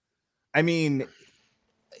Sense. I mean,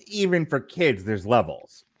 even for kids, there's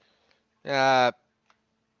levels. Yeah,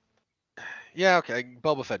 okay.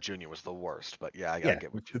 Boba Fett Jr. was the worst, but I gotta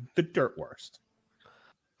get with you. The dirt worst.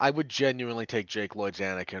 I would genuinely take Jake Lloyd's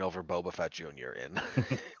Anakin over Boba Fett Jr.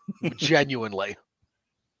 Genuinely.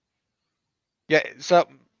 Yeah, so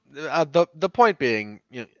the point being,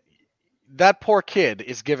 that poor kid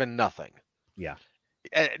is given nothing. Yeah.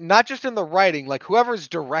 Not just in the writing, like whoever's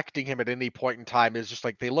directing him at any point in time is just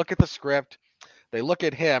like, they look at the script, they look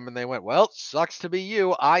at him, and they went, well, sucks to be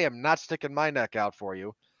you. I am not sticking my neck out for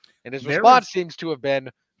you. And his response seems to have been,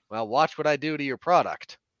 well, watch what I do to your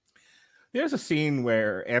product. There's a scene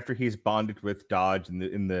where after he's bonded with Dodge in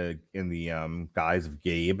the guise of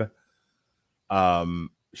Gabe,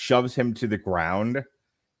 shoves him to the ground,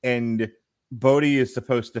 and Bodhi is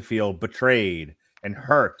supposed to feel betrayed and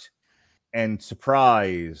hurt and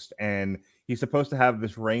surprised, and he's supposed to have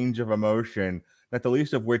this range of emotion, not the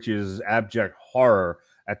least of which is abject horror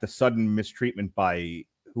at the sudden mistreatment by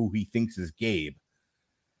who he thinks is Gabe.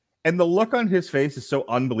 And the look on his face is so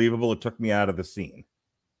unbelievable, it took me out of the scene.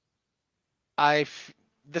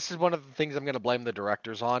 This is one of the things I'm going to blame the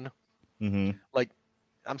directors on. Like,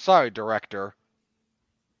 I'm sorry, director.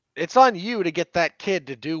 It's on you to get that kid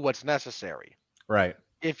to do what's necessary. Right.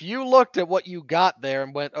 If you looked at what you got there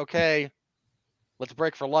and went, okay, let's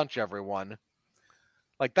break for lunch, everyone.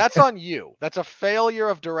 Like, that's on you. That's a failure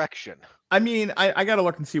of direction. I mean, I got to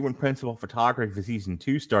look and see when principal photography for season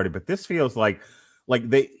 2 started, but this feels like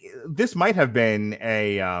this might have been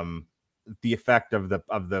the effect of the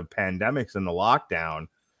pandemics and the lockdown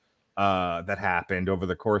that happened over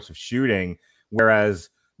the course of shooting, whereas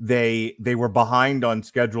they were behind on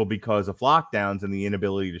schedule because of lockdowns and the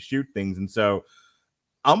inability to shoot things. And so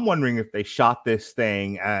I'm wondering if they shot this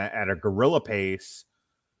thing at a guerrilla pace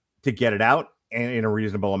to get it out in a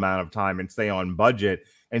reasonable amount of time and stay on budget.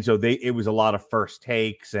 And so it was a lot of first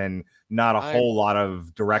takes and not a whole lot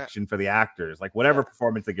of direction for the actors. Like whatever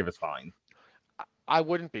performance they give is fine. I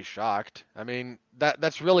wouldn't be shocked. I mean,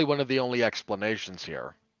 that's really one of the only explanations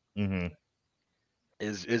here. Mm-hmm.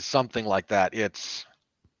 Is something like that. It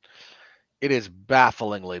is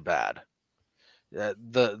bafflingly bad.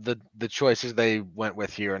 The choices they went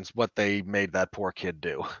with here and what they made that poor kid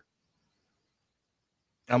do.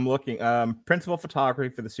 I'm looking. Principal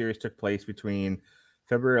photography for the series took place between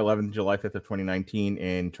February 11th and July 5th of 2019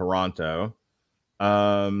 in Toronto.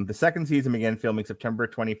 The second season began filming September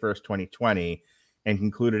 21st, 2020, and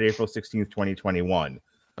concluded April 16th, 2021.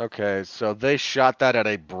 Okay, so they shot that at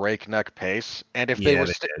a breakneck pace, and if they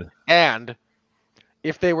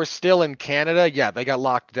were still in Canada, yeah, they got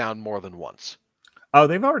locked down more than once. Oh,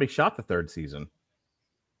 they've already shot the third season.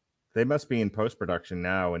 They must be in post-production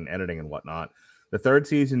now and editing and whatnot. The third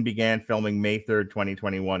season began filming May 3rd,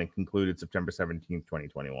 2021 and concluded September 17th,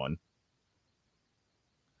 2021.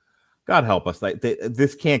 God help us.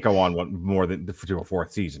 This can't go on more than to a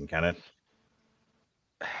fourth season, can it?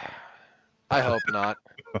 I hope not.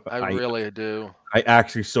 I really do. I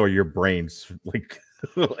actually saw your brains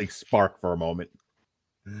like spark for a moment.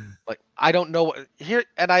 Like, I don't know here,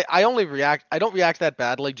 and I don't react that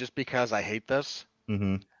badly just because I hate this.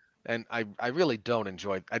 Mm-hmm. And I really don't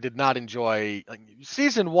enjoy. I did not enjoy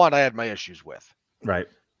season 1. I had my issues with. Right.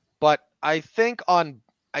 But I think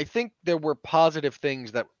there were positive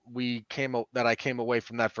things that I came away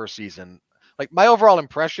from that first season. Like my overall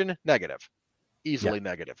impression, negative, easily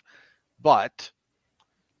negative. But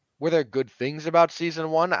were there good things about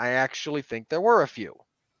season 1? I actually think there were a few.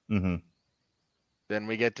 Mm-hmm. Then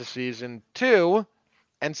we get to season 2,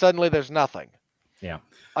 and suddenly there's nothing. Yeah.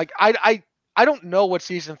 Like I don't know what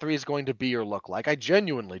season 3 is going to be or look like. I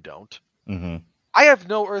genuinely don't. Mm-hmm. I have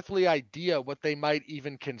no earthly idea what they might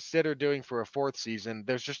even consider doing for a fourth season.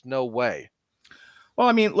 There's just no way. Well,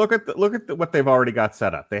 I mean, look at what they've already got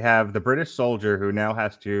set up. They have the British soldier who now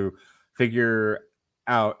has to figure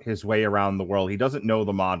out his way around the world. He doesn't know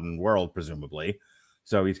the modern world, presumably,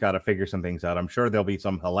 so he's got to figure some things out. I'm sure there'll be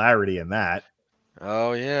some hilarity in that.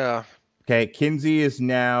 Oh yeah. Okay, Kinsey is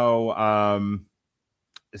now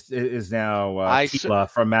Tila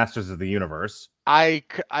from Masters of the Universe. I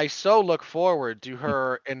so look forward to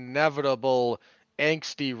her inevitable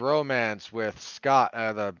angsty romance with Scott.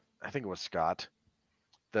 I think it was Scott,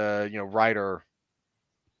 the writer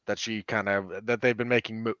that that they've been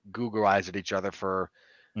making Google eyes at each other for.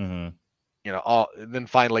 Mm-hmm. Then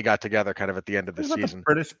finally got together kind of at the end of the season. The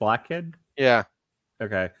British black kid. Yeah.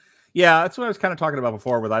 Okay. Yeah, that's what I was kind of talking about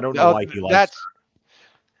before. With I don't know why he likes.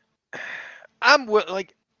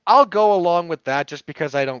 I'll go along with that just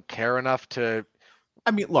because I don't care enough to.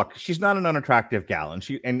 I mean, look, she's not an unattractive gal, and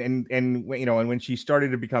and when she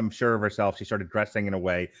started to become sure of herself, she started dressing in a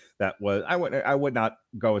way that was I would not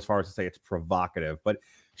go as far as to say it's provocative, but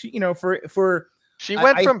she she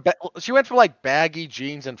went from like baggy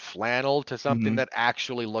jeans and flannel to something that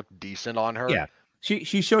actually looked decent on her. Yeah,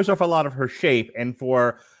 she shows off a lot of her shape, and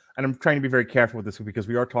I'm trying to be very careful with this because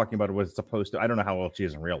we are talking about what it's supposed to. I don't know how old she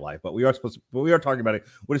is in real life, but we are talking about it.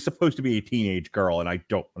 What is supposed to be a teenage girl, and I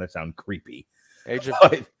don't want to sound creepy.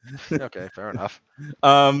 Okay, fair enough.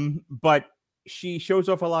 But she shows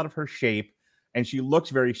off a lot of her shape, and she looks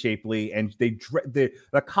very shapely. And the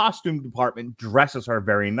costume department dresses her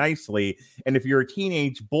very nicely. And if you're a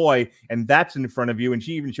teenage boy and that's in front of you, and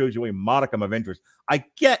she even shows you a modicum of interest, I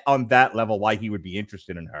get on that level why he would be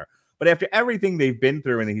interested in her. But after everything they've been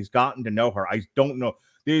through and he's gotten to know her, I don't know.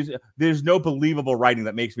 There's no believable writing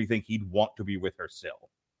that makes me think he'd want to be with her still.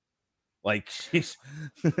 Like she's,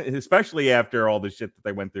 especially after all the shit that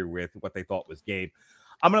they went through with what they thought was Gabe.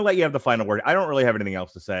 I'm going to let you have the final word. I don't really have anything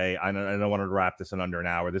else to say. I don't want to wrap this in under an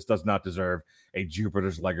hour. This does not deserve a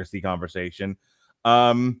Jupiter's Legacy conversation.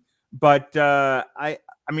 But I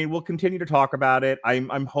mean, we'll continue to talk about it.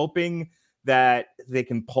 I'm hoping that they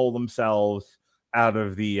can pull themselves out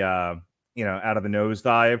of the out of the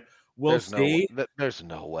nosedive. We'll see. There's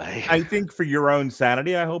no way. I think for your own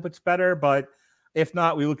sanity, I hope it's better. But if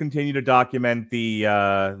not, we will continue to document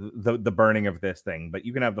the burning of this thing. But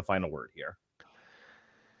you can have the final word here.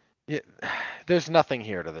 Yeah, there's nothing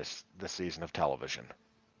here to this season of television.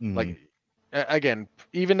 Mm-hmm. Like again,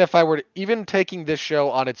 even taking this show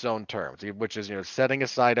on its own terms, which is setting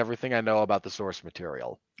aside everything I know about the source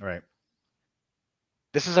material. Right.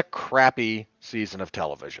 This is a crappy season of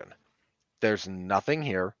television. There's nothing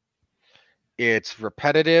here. It's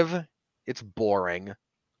repetitive. It's boring.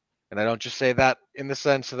 And I don't just say that in the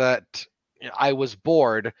sense that I was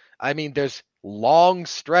bored. I mean, there's long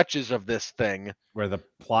stretches of this thing. Where the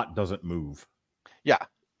plot doesn't move. Yeah,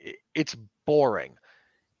 it's boring.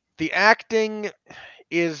 The acting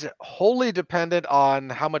is wholly dependent on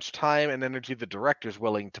how much time and energy the director's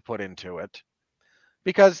willing to put into it.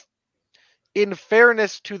 Because, in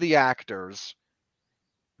fairness to the actors,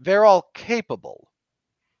 they're all capable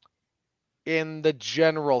in the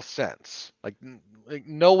general sense. Like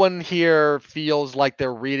no one here feels like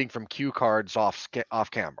they're reading from cue cards off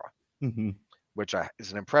camera, Mm-hmm. which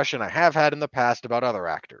is an impression I have had in the past about other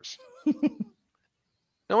actors.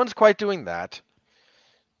 No one's quite doing that.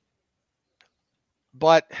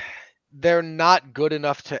 But they're not good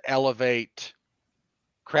enough to elevate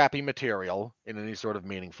crappy material in any sort of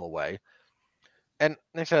meaningful way. And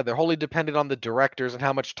like I said, they're wholly dependent on the directors and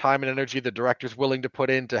how much time and energy the director's willing to put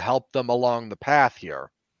in to help them along the path here.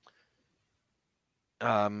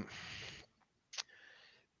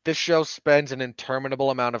 This show spends an interminable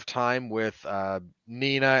amount of time with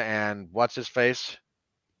Nina and what's his face,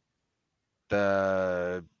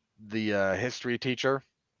 the history teacher.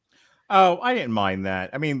 Oh, I didn't mind that.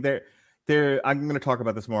 I mean, I'm going to talk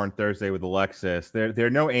about this more on Thursday with Alexis. They're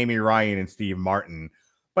no Amy Ryan and Steve Martin,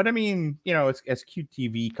 but I mean, you know, as cute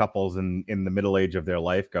TV couples in the middle age of their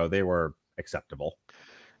life go, they were acceptable.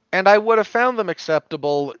 And I would have found them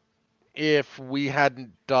acceptable if we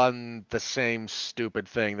hadn't done the same stupid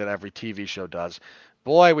thing that every TV show does.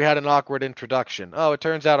 Boy, we had an awkward introduction. Oh, it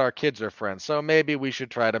turns out our kids are friends, so maybe we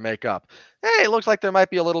should try to make up. Hey, it looks like there might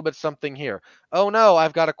be a little bit something here. Oh no,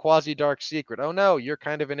 I've got a quasi-dark secret. Oh no, you're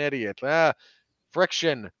kind of an idiot.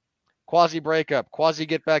 Friction. Quasi-breakup.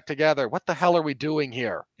 Quasi-get back together. What the hell are we doing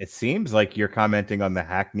here? It seems like you're commenting on the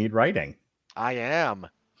hackneyed writing. I am.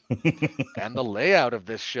 And the layout of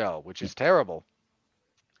this show, which is terrible.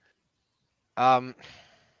 I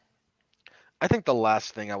think the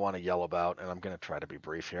last thing I want to yell about, and I'm going to try to be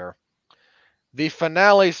brief here, the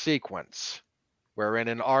finale sequence, wherein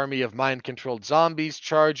an army of mind-controlled zombies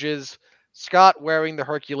charges, Scott wearing the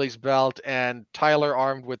Hercules belt, and Tyler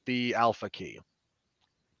armed with the Alpha Key.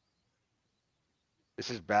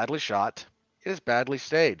 This is badly shot. It is badly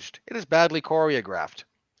staged. It is badly choreographed.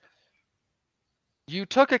 You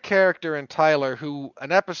took a character in Tyler who,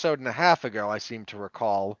 an episode and a half ago, I seem to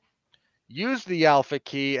recall, used the Alpha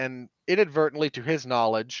Key and inadvertently, to his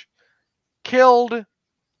knowledge, killed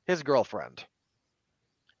his girlfriend.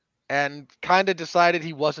 And kind of decided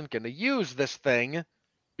he wasn't going to use this thing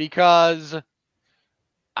because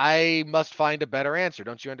I must find a better answer.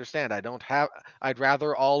 Don't you understand? I'd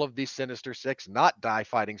rather all of these Sinister Six not die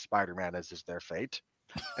fighting Spider-Man as is their fate.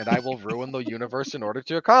 And I will ruin the universe in order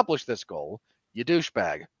to accomplish this goal. You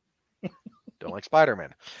douchebag. Don't like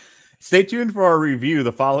Spider-Man. Stay tuned for our review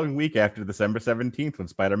the following week after December 17th when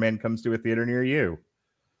Spider-Man comes to a theater near you.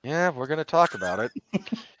 Yeah, we're going to talk about it.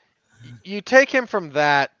 You take him from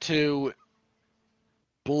that to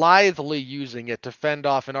blithely using it to fend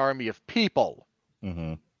off an army of people.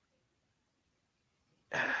 Mm-hmm.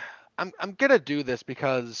 I'm going to do this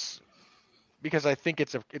because I think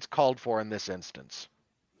it's called for in this instance.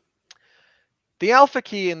 The Alpha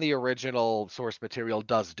Key in the original source material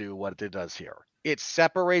does do what it does here. It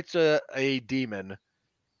separates a demon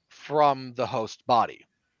from the host body.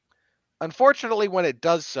 Unfortunately, when it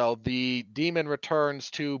does so, the demon returns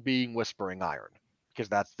to being Whispering Iron because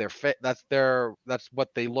that's what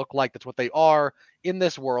they look like. That's what they are in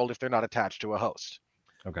this world if they're not attached to a host.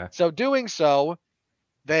 Okay. So doing so,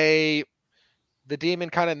 the demon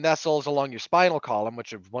kind of nestles along your spinal column,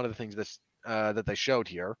 which is one of the things that they showed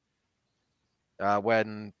here.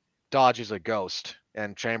 When Dodge is a ghost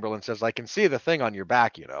and Chamberlain says, I can see the thing on your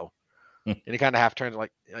back, you know. And he kind of half turns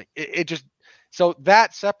like it just, so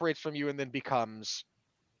that separates from you and then becomes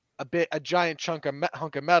a giant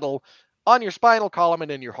hunk of metal on your spinal column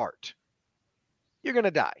and in your heart. You're going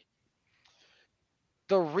to die.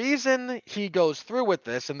 The reason he goes through with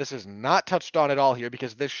this, and this is not touched on at all here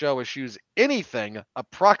because this show eschews anything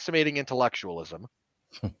approximating intellectualism,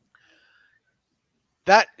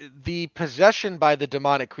 that the possession by the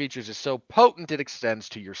demonic creatures is so potent it extends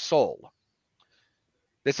to your soul.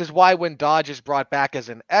 This is why when Dodge is brought back as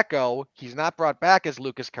an Echo, he's not brought back as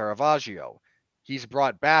Lucas Caravaggio. He's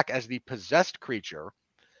brought back as the possessed creature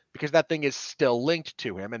because that thing is still linked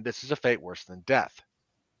to him, and this is a fate worse than death.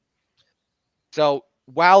 So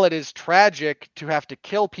while it is tragic to have to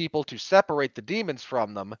kill people to separate the demons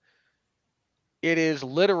from them, it is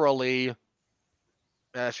literally...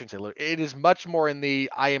 I shouldn't say it is much more in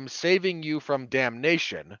the I am saving you from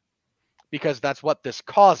damnation because that's what this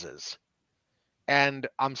causes. and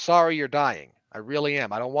I'm sorry you're dying. I really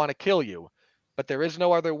am. I don't want to kill you, but there is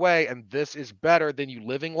no other way, and this is better than you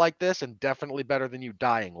living like this, and definitely better than you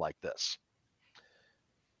dying like this.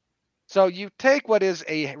 So you take what is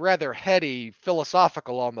a rather heady,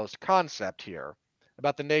 philosophical almost concept here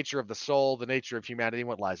about the nature of the soul, the nature of humanity, and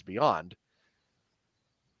what lies beyond.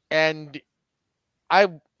 And I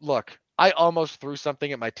almost threw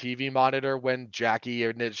something at my TV monitor when Jackie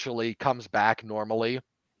initially comes back normally.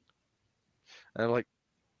 And I'm like,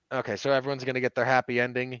 okay, so everyone's going to get their happy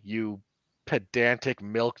ending, you pedantic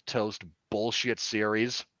milk toast bullshit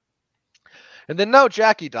series. And then no,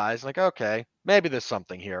 Jackie dies. Like, okay, maybe there's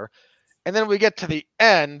something here. And then we get to the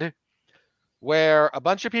end where a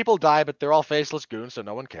bunch of people die, but they're all faceless goons, so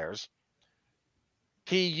no one cares.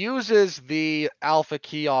 He uses the Alpha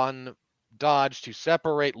Key on Dodge to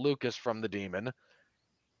separate Lucas from the demon.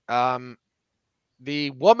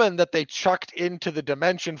 The woman that they chucked into the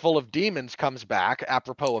dimension full of demons comes back,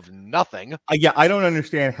 apropos of nothing. Yeah, I don't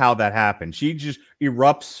understand how that happened. She just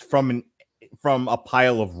erupts from a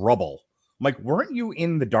pile of rubble. I'm like, weren't you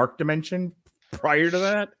in the dark dimension prior to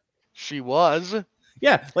that? She was.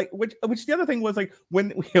 Yeah, like which the other thing was like when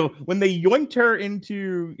they yoinked her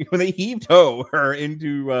into when they heaved her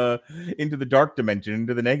into the dark dimension,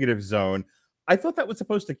 into the negative zone. I thought that was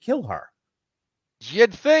supposed to kill her.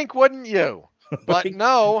 You'd think, wouldn't you? But like,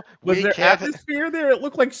 no, was there atmosphere there? It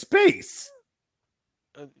looked like space.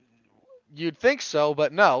 You'd think so,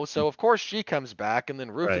 but no. So of course she comes back, and then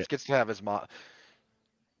Rufus gets to have his mom.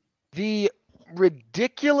 The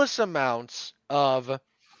ridiculous amounts of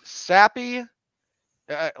sappy,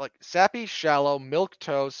 shallow,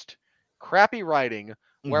 milquetoast, crappy writing,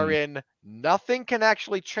 wherein nothing can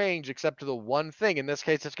actually change except to the one thing. In this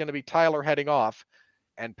case, it's going to be Tyler heading off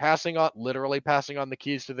and literally passing on the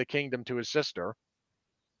keys to the kingdom to his sister.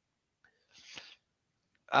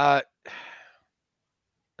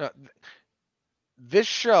 This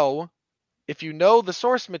show, if you know the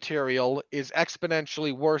source material, is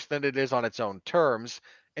exponentially worse than it is on its own terms.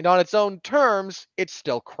 And on its own terms, it's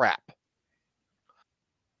still crap.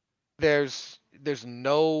 There's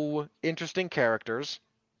no interesting characters.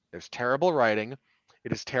 There's terrible writing.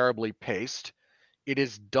 It is terribly paced. It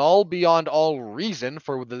is dull beyond all reason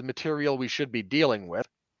for the material we should be dealing with.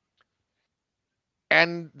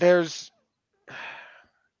 And here's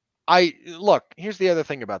the other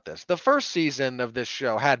thing about this. The first season of this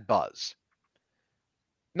show had buzz.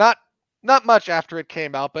 Not much after it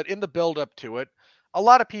came out, but in the build up to it, a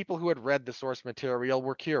lot of people who had read the source material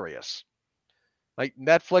were curious. Like,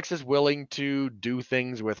 Netflix is willing to do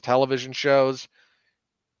things with television shows.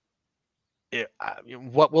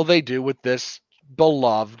 What will they do with this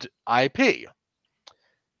beloved IP?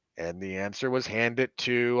 And the answer was hand it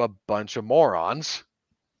to a bunch of morons.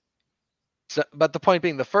 So, but the point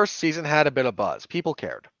being, the first season had a bit of buzz. People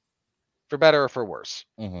cared. For better or for worse.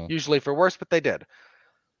 Usually for worse, but they did.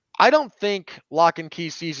 I don't think Locke and Key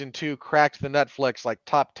Season 2 cracked the Netflix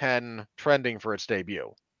top 10 trending for its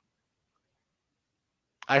debut.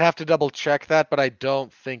 I'd have to double check that, but I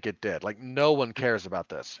don't think it did. No one cares about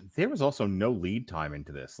this. There was also no lead time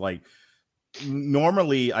into this.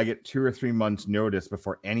 Normally I get 2 or 3 months notice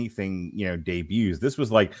before anything, debuts. This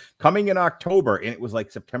was coming in October, and it was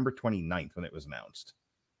September 29th when it was announced.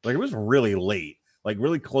 It was really late,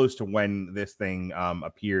 really close to when this thing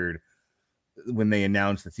appeared, when they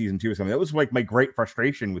announced that season 2 was coming. That was my great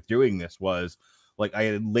frustration with doing this was I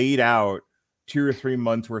had laid out 2 or 3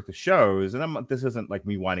 months worth of shows, and this isn't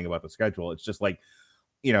me whining about the schedule. It's just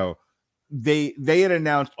they had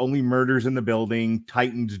announced Only Murders in the Building,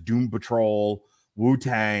 Titans, Doom Patrol,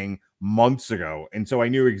 Wu-Tang months ago, and so I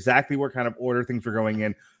knew exactly what kind of order things were going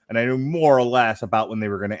in, and I knew more or less about when they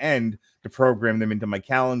were going to end to program them into my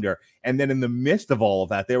calendar. And then in the midst of all of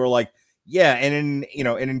that, they were like, yeah, and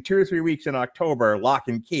in 2 or 3 weeks in October, Locke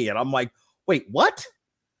and Key. And I'm like, wait, what?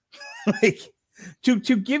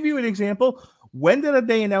 To give you an example, when did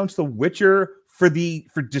they announce The Witcher for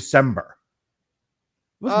December?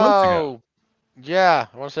 It was months ago. Yeah,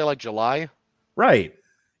 I want to say July. Right.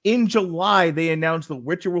 In July, they announced The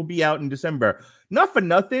Witcher will be out in December. Not for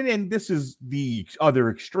nothing, and this is the other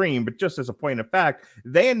extreme, but just as a point of fact,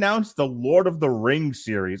 they announced the Lord of the Rings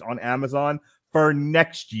series on Amazon for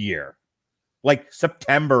next year.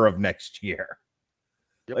 September of next year.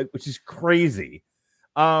 Yep. Which is crazy.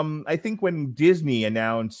 I think when Disney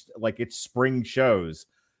announced its spring shows,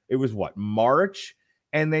 it was March,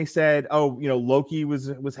 and they said, Loki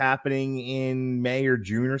was happening in May or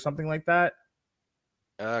June or something like that.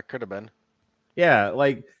 Could have been. Yeah,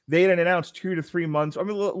 they had announced 2 to 3 months. I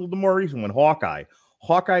mean, the more recent one,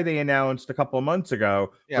 Hawkeye they announced a couple of months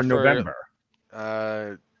ago for November.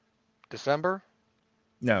 December.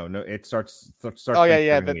 No, it starts. Oh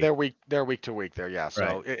yeah, Thanksgiving week. they're week to week there. Yeah,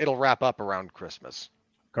 so Right. it'll wrap up around Christmas.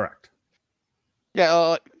 Correct.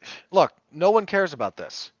 Yeah, look, no one cares about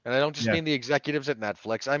this, and I don't just Yeah. mean the executives at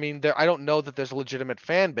Netflix. I mean, I don't know that there's a legitimate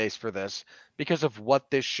fan base for this because of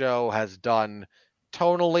what this show has done,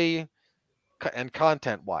 tonally and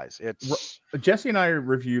content-wise. It's Jesse and I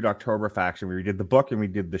reviewed October Faction. We did the book and we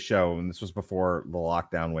did the show, and this was before the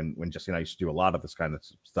lockdown when Jesse and I used to do a lot of this kind of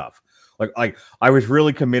stuff. Like I was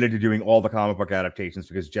really committed to doing all the comic book adaptations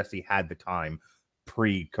because Jesse had the time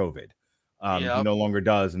pre-COVID. He no longer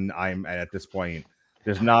does, and I'm at this point.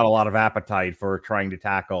 There's not a lot of appetite for trying to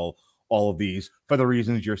tackle all of these for the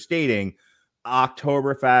reasons you're stating.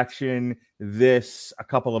 October Faction, a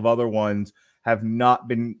couple of other ones have not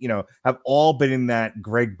been, have all been in that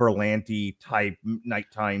Greg Berlanti type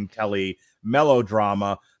nighttime telly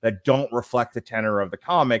melodrama that don't reflect the tenor of the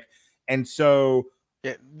comic, and so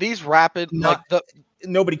these rapid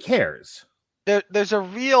nobody cares. There's a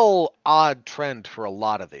real odd trend for a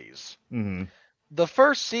lot of these. Mm-hmm. The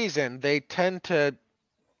first season, they tend to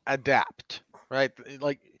adapt, right?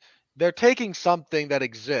 Like, they're taking something that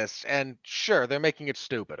exists, and sure, they're making it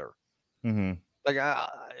stupider. Mm-hmm.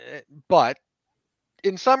 But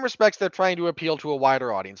in some respects, they're trying to appeal to a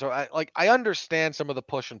wider audience. So, I understand some of the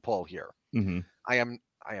push and pull here. Mm-hmm. I am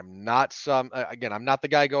not I'm not the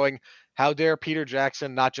guy going, how dare Peter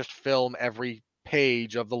Jackson not just film every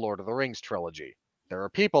page of the Lord of the Rings trilogy. There are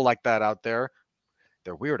people like that out there.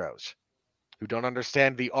 They're weirdos who don't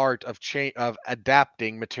understand the art of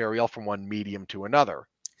adapting material from one medium to another.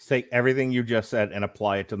 Say everything you just said and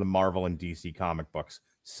apply it to the Marvel and DC comic books.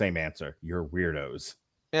 Same answer. You're weirdos.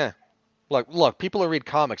 Yeah. Look, people who read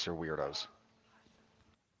comics are weirdos.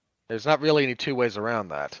 There's not really any two ways around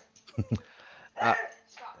that.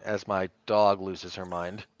 As my dog loses her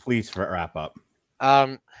mind. Please wrap up.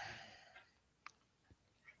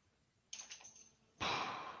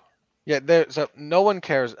 Yeah, so no one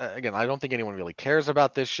cares. Again, I don't think anyone really cares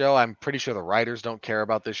about this show. I'm pretty sure the writers don't care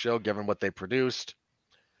about this show, given what they produced.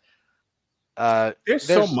 There's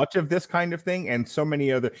so much of this kind of thing, and so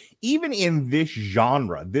many other. Even in this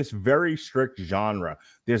genre, this very strict genre,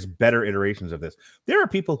 there's better iterations of this. There are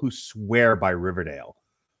people who swear by Riverdale.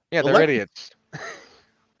 Yeah, they're idiots.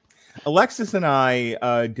 Alexis and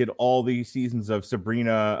I did all the seasons of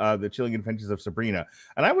Sabrina, the Chilling Adventures of Sabrina,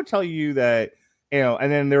 and I would tell you that.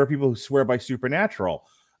 And then there are people who swear by Supernatural.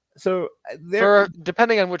 So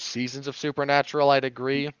depending on which seasons of Supernatural, I'd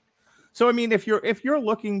agree. So I mean, if you're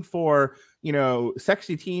looking for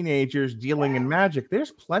sexy teenagers dealing in magic,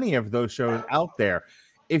 there's plenty of those shows out there.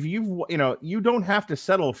 If you don't have to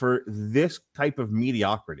settle for this type of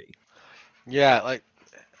mediocrity. Yeah,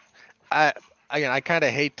 I kind of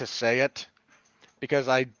hate to say it because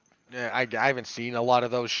I haven't seen a lot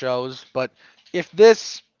of those shows, but if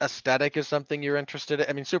this aesthetic is something you're interested in,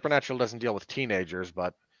 I mean, Supernatural doesn't deal with teenagers,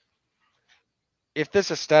 but if this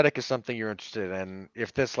aesthetic is something you're interested in,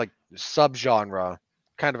 if this subgenre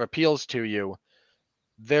kind of appeals to you,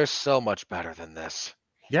 there's so much better than this.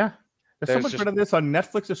 Yeah, there's so much better than this on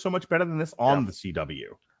Netflix. There's so much better than this on the CW.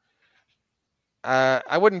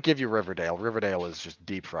 I wouldn't give you Riverdale. Riverdale is just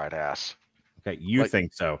deep fried ass. Okay, you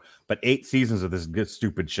think so, but 8 seasons of this good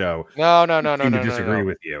stupid show. No. Disagree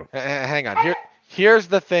with you. Hang on. Here's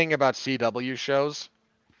the thing about CW shows.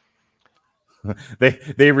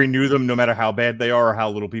 They renew them no matter how bad they are or how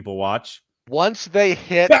little people watch. Once they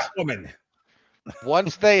hit Batwoman.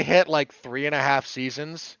 Once they hit 3.5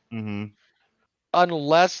 seasons, mm-hmm.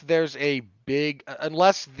 unless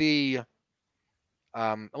the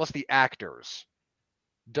actors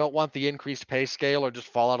don't want the increased pay scale or just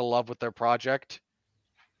fall out of love with their project,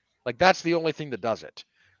 that's the only thing that does it.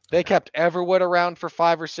 They kept Everwood around for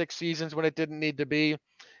 5 or 6 seasons when it didn't need to be.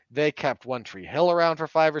 They kept One Tree Hill around for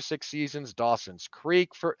 5 or 6 seasons. Dawson's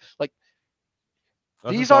Creek for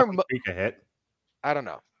these are Creek a hit. I don't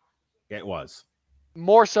know. It was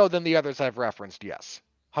more so than the others I've referenced. Yes,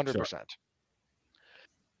 100%. Sure.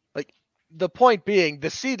 The point being, the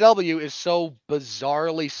CW is so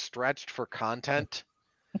bizarrely stretched for content.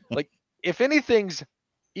 If anything's,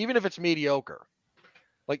 even if it's mediocre,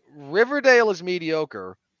 Riverdale is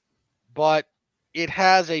mediocre. But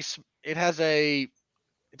it's a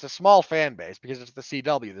small fan base because it's the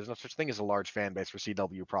CW. There's no such thing as a large fan base for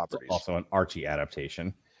CW properties. It's also an Archie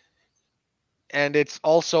adaptation. And it's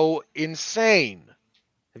also insane.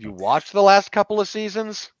 Have you watched the last couple of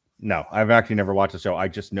seasons? No, I've actually never watched the show. I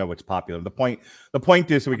just know it's popular. The point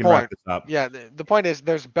is, so we can wrap this up. Yeah, the point is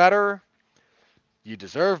there's better. You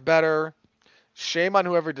deserve better. Shame on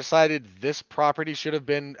whoever decided this property should have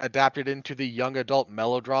been adapted into the young adult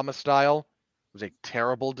melodrama style. It was a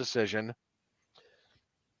terrible decision.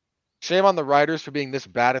 Shame on the writers for being this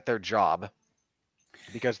bad at their job,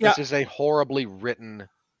 because Yeah. this is a horribly written.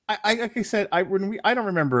 I like I said, I don't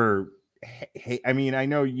remember. I mean, I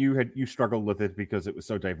know you struggled with it because it was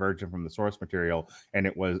so divergent from the source material, and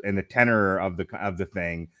the tenor of the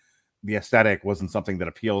thing, the aesthetic wasn't something that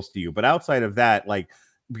appeals to you. But outside of that, like,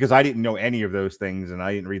 because I didn't know any of those things and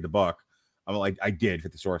I didn't read the book, I'm like, I did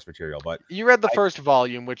with the source material, but You read the first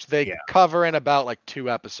volume, which they Yeah. cover in about like 2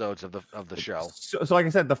 episodes of the show. So like I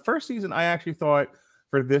said, the first season I actually thought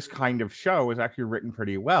for this kind of show was actually written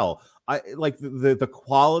pretty well. I like the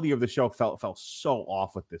quality of the show felt so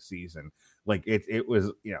off with this season. Like it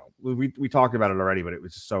was, we talked about it already, but it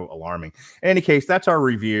was just so alarming. In any case, that's our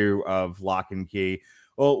review of Lock and Key.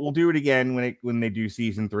 Well, we'll do it again when they do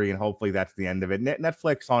season 3, and hopefully that's the end of it.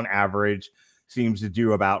 Netflix on average seems to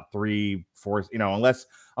do about 3-4,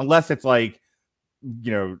 unless it's like,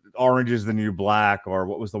 Orange is the New Black, or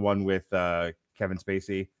what was the one with Kevin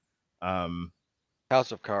Spacey?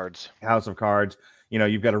 House of Cards. House of Cards.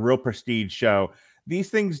 You've got a real prestige show. These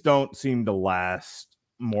things don't seem to last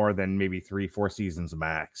more than maybe 3-4 seasons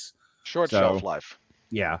max. Short shelf life.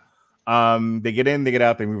 Yeah. They get in, they get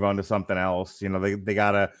out, they move on to something else. They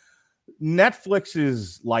gotta.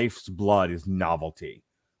 Netflix's life's blood is novelty,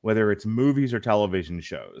 whether it's movies or television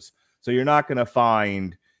shows. So you're not going to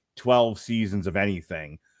find 12 seasons of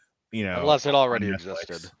anything, unless it already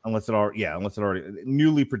existed. Unless it already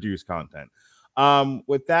newly produced content.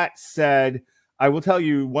 With that said, I will tell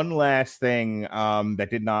you one last thing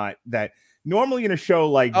that normally in a show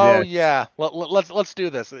like this. Oh yeah, let's do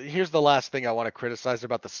this. Here's the last thing I want to criticize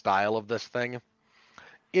about the style of this thing.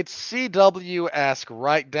 It's CW-esque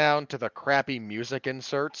right down to the crappy music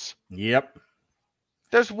inserts. Yep.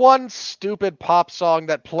 There's one stupid pop song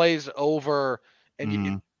that plays over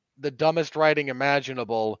and the dumbest writing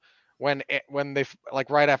imaginable when they like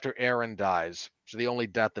right after Aaron dies. So the only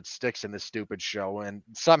death that sticks in this stupid show, and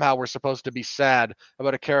somehow we're supposed to be sad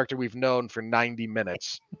about a character we've known for 90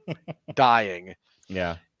 minutes dying.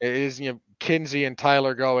 Yeah. It is Kinsey and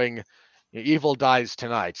Tyler going, evil dies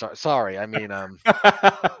tonight. Sorry, I mean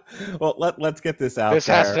well, let's get this out. This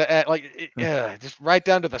has to just right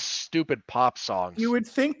down to the stupid pop songs. You would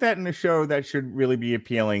think that in a show that should really be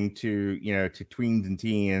appealing to to tweens and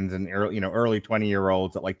teens and early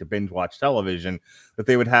 20-year-olds that like to binge watch television, that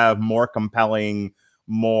they would have more compelling,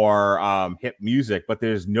 more hip music. But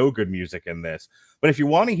there's no good music in this. But if you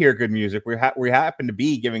want to hear good music, we happen to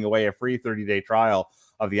be giving away a free 30-day trial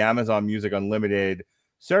of the Amazon Music Unlimited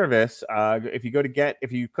service. If you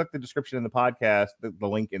click the description in the podcast, the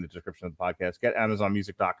link in the description of the podcast,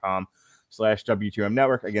 getamazonmusic.com/W2M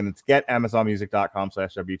network. Again, it's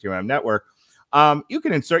getamazonmusic.com/W2M network. You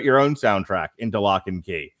can insert your own soundtrack into Lock and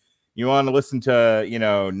Key. You want to listen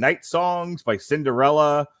to, Night Songs by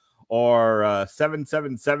Cinderella, or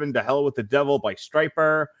 777 to Hell with the Devil by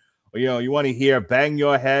Striper. Or, you want to hear Bang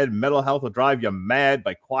Your Head, Mental Health Will Drive You Mad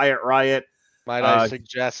by Quiet Riot. Might I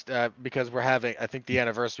suggest, because we're having, I think the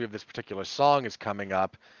anniversary of this particular song is coming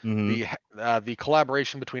up, the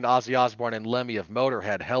collaboration between Ozzy Osbourne and Lemmy of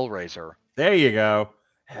Motorhead, Hellraiser. There you go.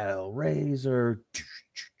 Hellraiser.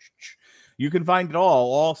 You can find it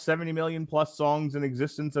all 70 million plus songs in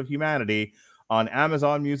existence of humanity on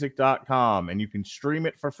AmazonMusic.com, and you can stream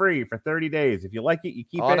it for free for 30 days. If you like it, you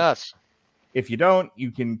keep it. On us. If you don't,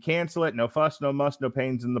 you can cancel it. No fuss, no muss, no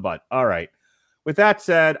pains in the butt. All right. With that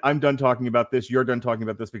said, I'm done talking about this. You're done talking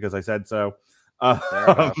about this because I said so.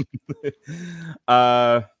 How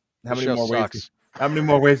many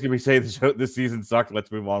more ways can we say this season sucked?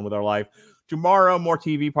 Let's move on with our life. Tomorrow, more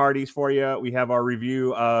TV parties for you. We have our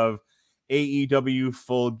review of AEW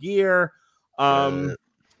Full Gear,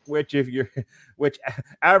 which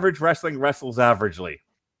average wrestling wrestles averagely.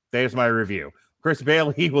 There's my review. Chris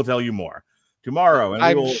Bailey will tell you more tomorrow. And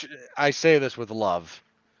I say this with love.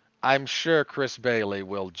 I'm sure Chris Bailey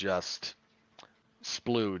will just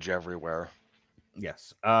splooge everywhere.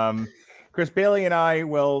 Yes. Chris Bailey and I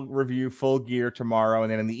will review Full Gear tomorrow.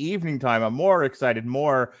 And then in the evening time, I'm more excited,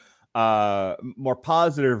 more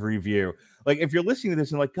positive review. Like, if you're listening to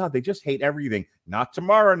this and like, God, they just hate everything. Not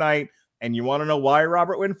tomorrow night. And you want to know why,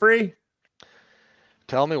 Robert Winfrey?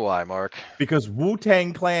 Tell me why, Mark. Because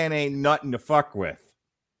Wu-Tang Clan ain't nothing to fuck with.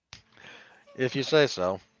 If you say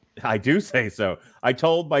so. I do say so. I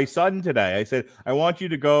told my son today, I said, I want you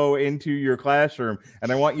to go into your classroom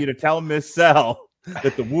and I want you to tell Miss Sell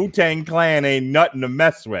that the Wu-Tang Clan ain't nothing to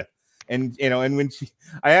mess with. And, and when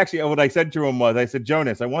what I said to him was, I said,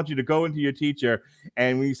 Jonas, I want you to go into your teacher.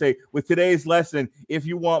 And when you say, with today's lesson, if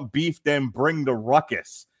you want beef, then bring the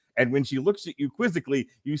ruckus. And when she looks at you quizzically,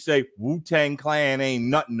 you say, Wu-Tang Clan ain't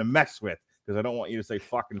nothing to mess with. because I don't want you to say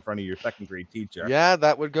fuck in front of your second grade teacher. Yeah,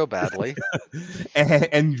 that would go badly.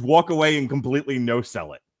 and walk away and completely no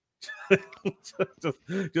sell it.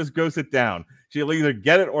 just go sit down. She'll either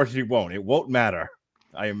get it or she won't. It won't matter.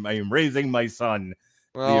 I am raising my son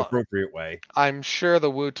the appropriate way. I'm sure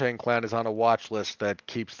the Wu-Tang Clan is on a watch list that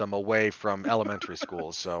keeps them away from elementary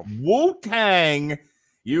schools. So Wu-Tang,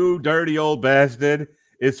 you dirty old bastard,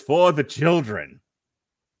 is for the children.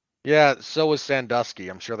 Yeah, so is Sandusky.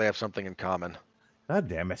 I'm sure they have something in common. God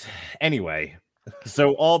damn it. Anyway,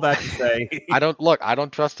 so all that to say, I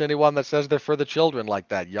don't trust anyone that says they're for the children like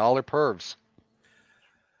that. Y'all are pervs.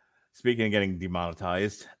 Speaking of getting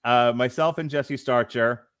demonetized, myself and Jesse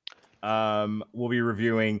Starcher will be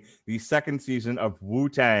reviewing the second season of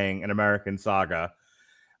Wu-Tang: An American Saga.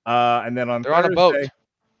 And then on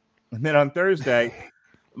Thursday,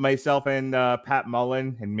 myself and Pat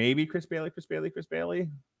Mullen and maybe Chris Bailey,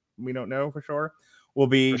 we don't know for sure. We'll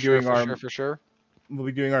be doing We'll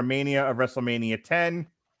be doing our Mania of WrestleMania 10,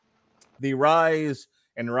 the rise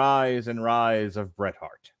and rise of Bret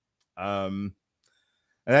Hart. And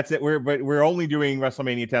that's it. We're only doing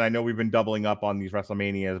WrestleMania 10. I know we've been doubling up on these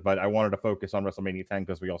WrestleManias, but I wanted to focus on WrestleMania 10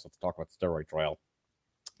 because we also have to talk about the steroid trial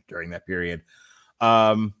during that period.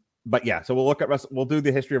 But yeah, so we'll do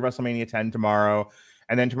the history of WrestleMania 10 tomorrow,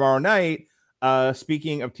 and then tomorrow night.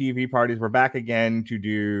 Speaking of TV parties, we're back again to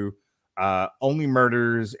do Only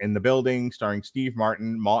Murders in the Building, starring Steve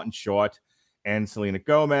Martin Short, and Selena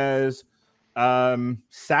Gomez.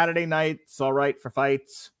 Saturday night, it's all right for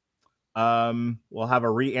fights. We'll have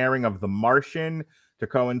a re-airing of The Martian to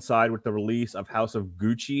coincide with the release of House of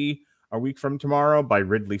Gucci a week from tomorrow by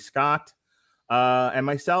Ridley Scott. And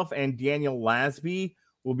myself and Daniel Lasby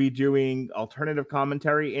will be doing alternative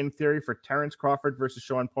commentary in theory for Terrence Crawford versus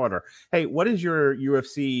Sean Porter. Hey, what does your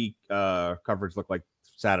UFC coverage look like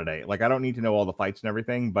Saturday? Like, I don't need to know all the fights and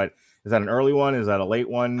everything, but is that an early one? Is that a late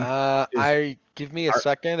one? Give me a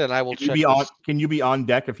second and I will check. Can you be on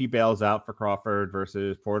deck if he bails out for Crawford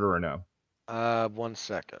versus Porter or no? 1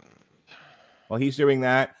 second. Well, he's doing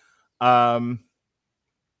that. Blah,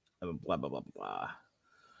 blah, blah, blah.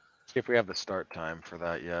 See if we have the start time for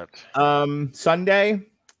that yet. Sunday,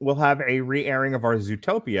 we'll have a re-airing of our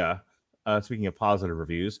Zootopia. Speaking of positive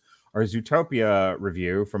reviews, our Zootopia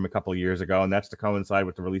review from a couple of years ago, and that's to coincide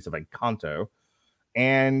with the release of Encanto.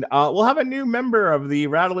 And we'll have a new member of the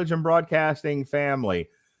Rattledge and Broadcasting family.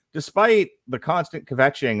 Despite the constant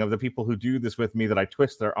kvetching of the people who do this with me, that I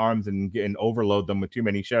twist their arms and overload them with too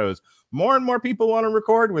many shows, more and more people want to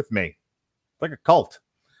record with me. It's like a cult.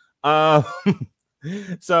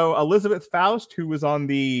 So Elizabeth Faust, who was on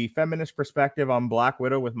the Feminist Perspective on Black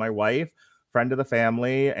Widow with my wife, friend of the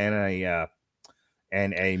family, and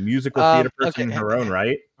a musical theater person in her own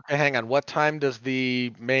right. Okay, hang on. What time does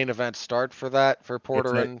the main event start for that, for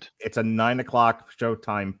Porter? It's a 9:00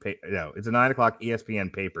 Showtime. It's a 9:00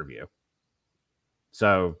 ESPN pay-per-view.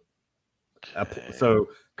 So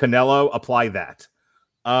Canelo, apply that.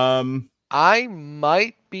 I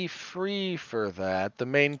might be free for that. The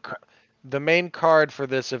main card for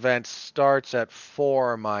this event starts at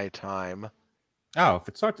 4 my time. Oh,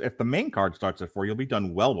 if the main card starts at 4, you'll be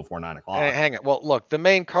done well before 9:00. Hang on. Well, look, the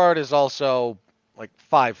main card is also like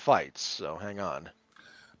 5 fights, so hang on.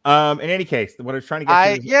 In any case, what I was trying to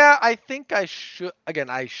get I think I should. Again,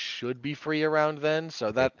 I should be free around then,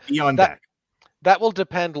 so that be on deck. That will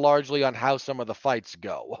depend largely on how some of the fights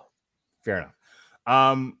go. Fair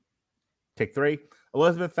enough. Take 3.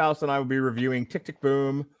 Elizabeth Faust and I will be reviewing Tick Tick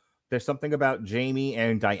Boom. There's something about Jamie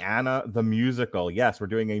and Diana the musical. Yes, we're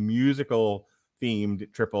doing a musical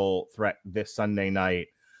themed triple threat this Sunday night.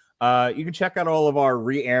 You can check out all of our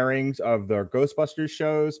re-airings of the Ghostbusters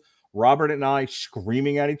shows. Robert and I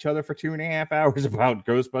screaming at each other for 2.5 hours about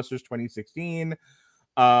Ghostbusters 2016.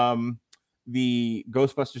 The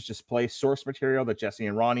Ghostbusters display source material that Jesse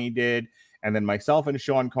and Ronnie did. And then myself and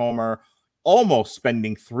Sean Comer almost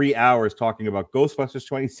spending 3 hours talking about Ghostbusters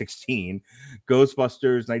 2016,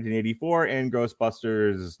 Ghostbusters 1984, and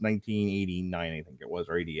Ghostbusters 1989, I think it was,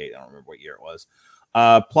 or 88. I don't remember what year it was.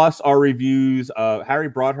 Plus our reviews. Harry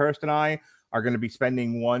Broadhurst and I are going to be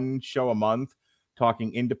spending one show a month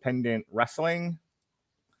talking independent wrestling.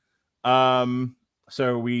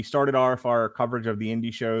 So we started off our coverage of the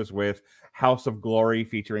indie shows with House of Glory,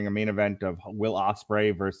 featuring a main event of Will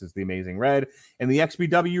Ospreay versus the Amazing Red, and the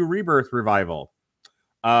XPW Rebirth Revival.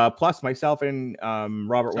 Plus myself and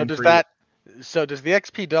Robert Winfrey. So does the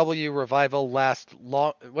XPW Revival last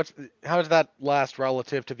long? How does that last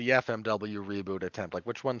relative to the FMW reboot attempt? Like,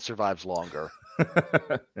 which one survives longer?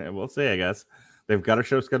 Yeah, we'll see, I guess. They've got a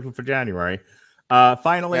show scheduled for January.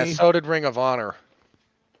 Finally, so did Ring of Honor,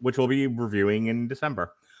 which we'll be reviewing in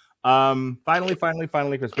December. Finally,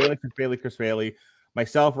 Chris Bailey,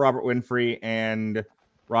 myself, Robert Winfrey, and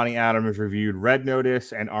Ronnie Adams reviewed Red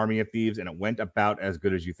Notice and Army of Thieves, and it went about as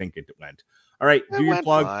good as you think it went. All right, do your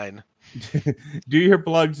plug. Fine. Do your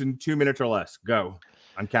plugs in 2 minutes or less. Go.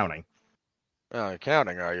 I'm counting. Oh, you're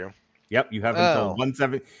counting, are you? Yep, you have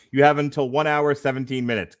until 1 hour 17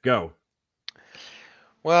 minutes. Go.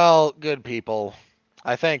 Well, good people,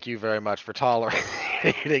 I thank you very much for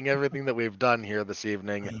tolerating everything that we've done here this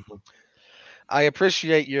evening. I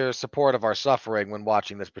appreciate your support of our suffering when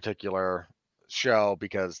watching this particular show,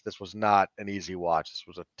 because this was not an easy watch. This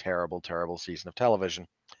was a terrible, terrible season of television.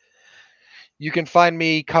 You can find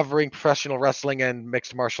me covering professional wrestling and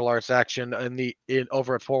mixed martial arts action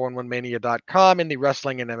over at 411mania.com in the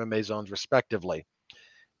wrestling and MMA zones, respectively.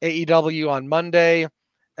 AEW on Monday,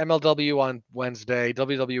 MLW on Wednesday,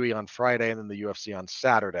 WWE on Friday, and then the UFC on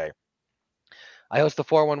Saturday. I host the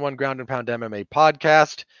 411 Ground and Pound MMA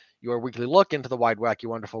podcast, your weekly look into the wide, wacky,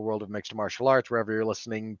 wonderful world of mixed martial arts, wherever you're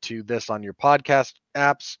listening to this on your podcast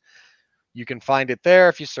apps. You can find it there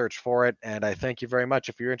if you search for it, and I thank you very much.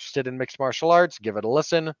 If you're interested in mixed martial arts, give it a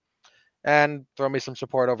listen, and throw me some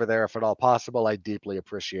support over there if at all possible. I deeply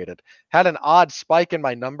appreciate it. Had an odd spike in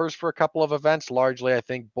my numbers for a couple of events, largely, I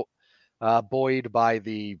think, buoyed by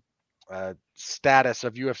the status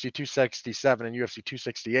of UFC 267 and UFC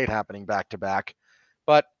 268 happening back-to-back.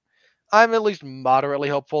 But I'm at least moderately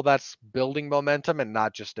hopeful that's building momentum and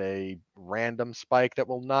not just a random spike that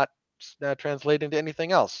will not translate into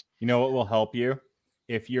anything else. You know what will help you?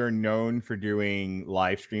 If you're known for doing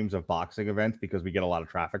live streams of boxing events, because we get a lot of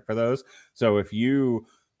traffic for those. So if you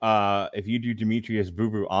do Demetrius Boo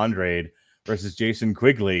Boo Andrade versus Jason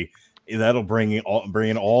Quigley, that'll bring in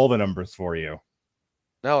all the numbers for you.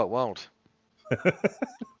 No, it won't.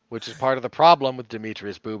 Which is part of the problem with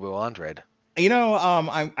Demetrius Boo Boo Andrade. You know,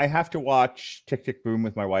 I have to watch Tick Tick Boom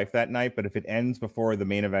with my wife that night, but if it ends before the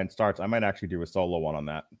main event starts, I might actually do a solo one on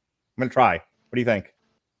that. I'm gonna try. What do you think?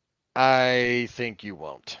 I think you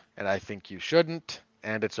won't, and I think you shouldn't,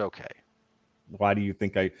 and it's okay. Why do you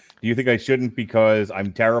think I shouldn't? Because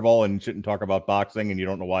I'm terrible and shouldn't talk about boxing, and you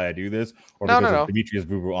don't know why I do this, or because of Demetrius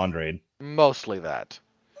Boo Boo Andrade? Mostly that.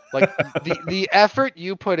 Like the effort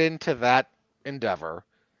you put into that endeavor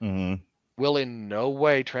will in no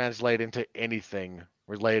way translate into anything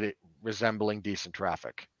resembling decent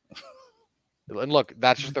traffic. And look,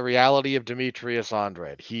 that's just the reality of Demetrius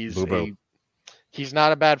Andrade. He's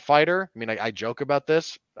not a bad fighter. I mean, I joke about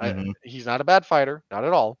this. He's not a bad fighter, not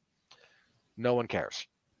at all. No one cares.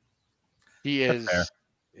 He is.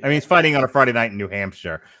 I mean, he's fighting on a Friday night in New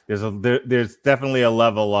Hampshire. There's definitely a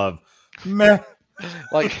level of meh.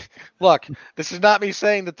 Like, look, this is not me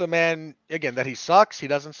saying that the man, again, that he sucks. He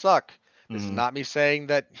doesn't suck. This is not me saying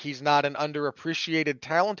that he's not an underappreciated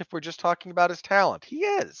talent. If we're just talking about his talent, he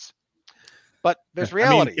is. But there's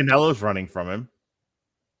reality. I mean, Canelo's running from him.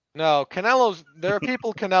 No, there are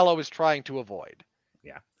people Canelo is trying to avoid.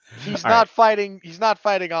 Yeah. He's not fighting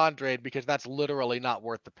Andrade because that's literally not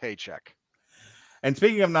worth the paycheck. And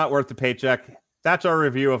speaking of not worth the paycheck, that's our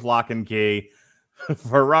review of Locke and Key.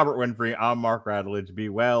 For Robert Winfrey, I'm Mark Radulich. Be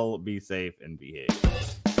well, be safe, and behave.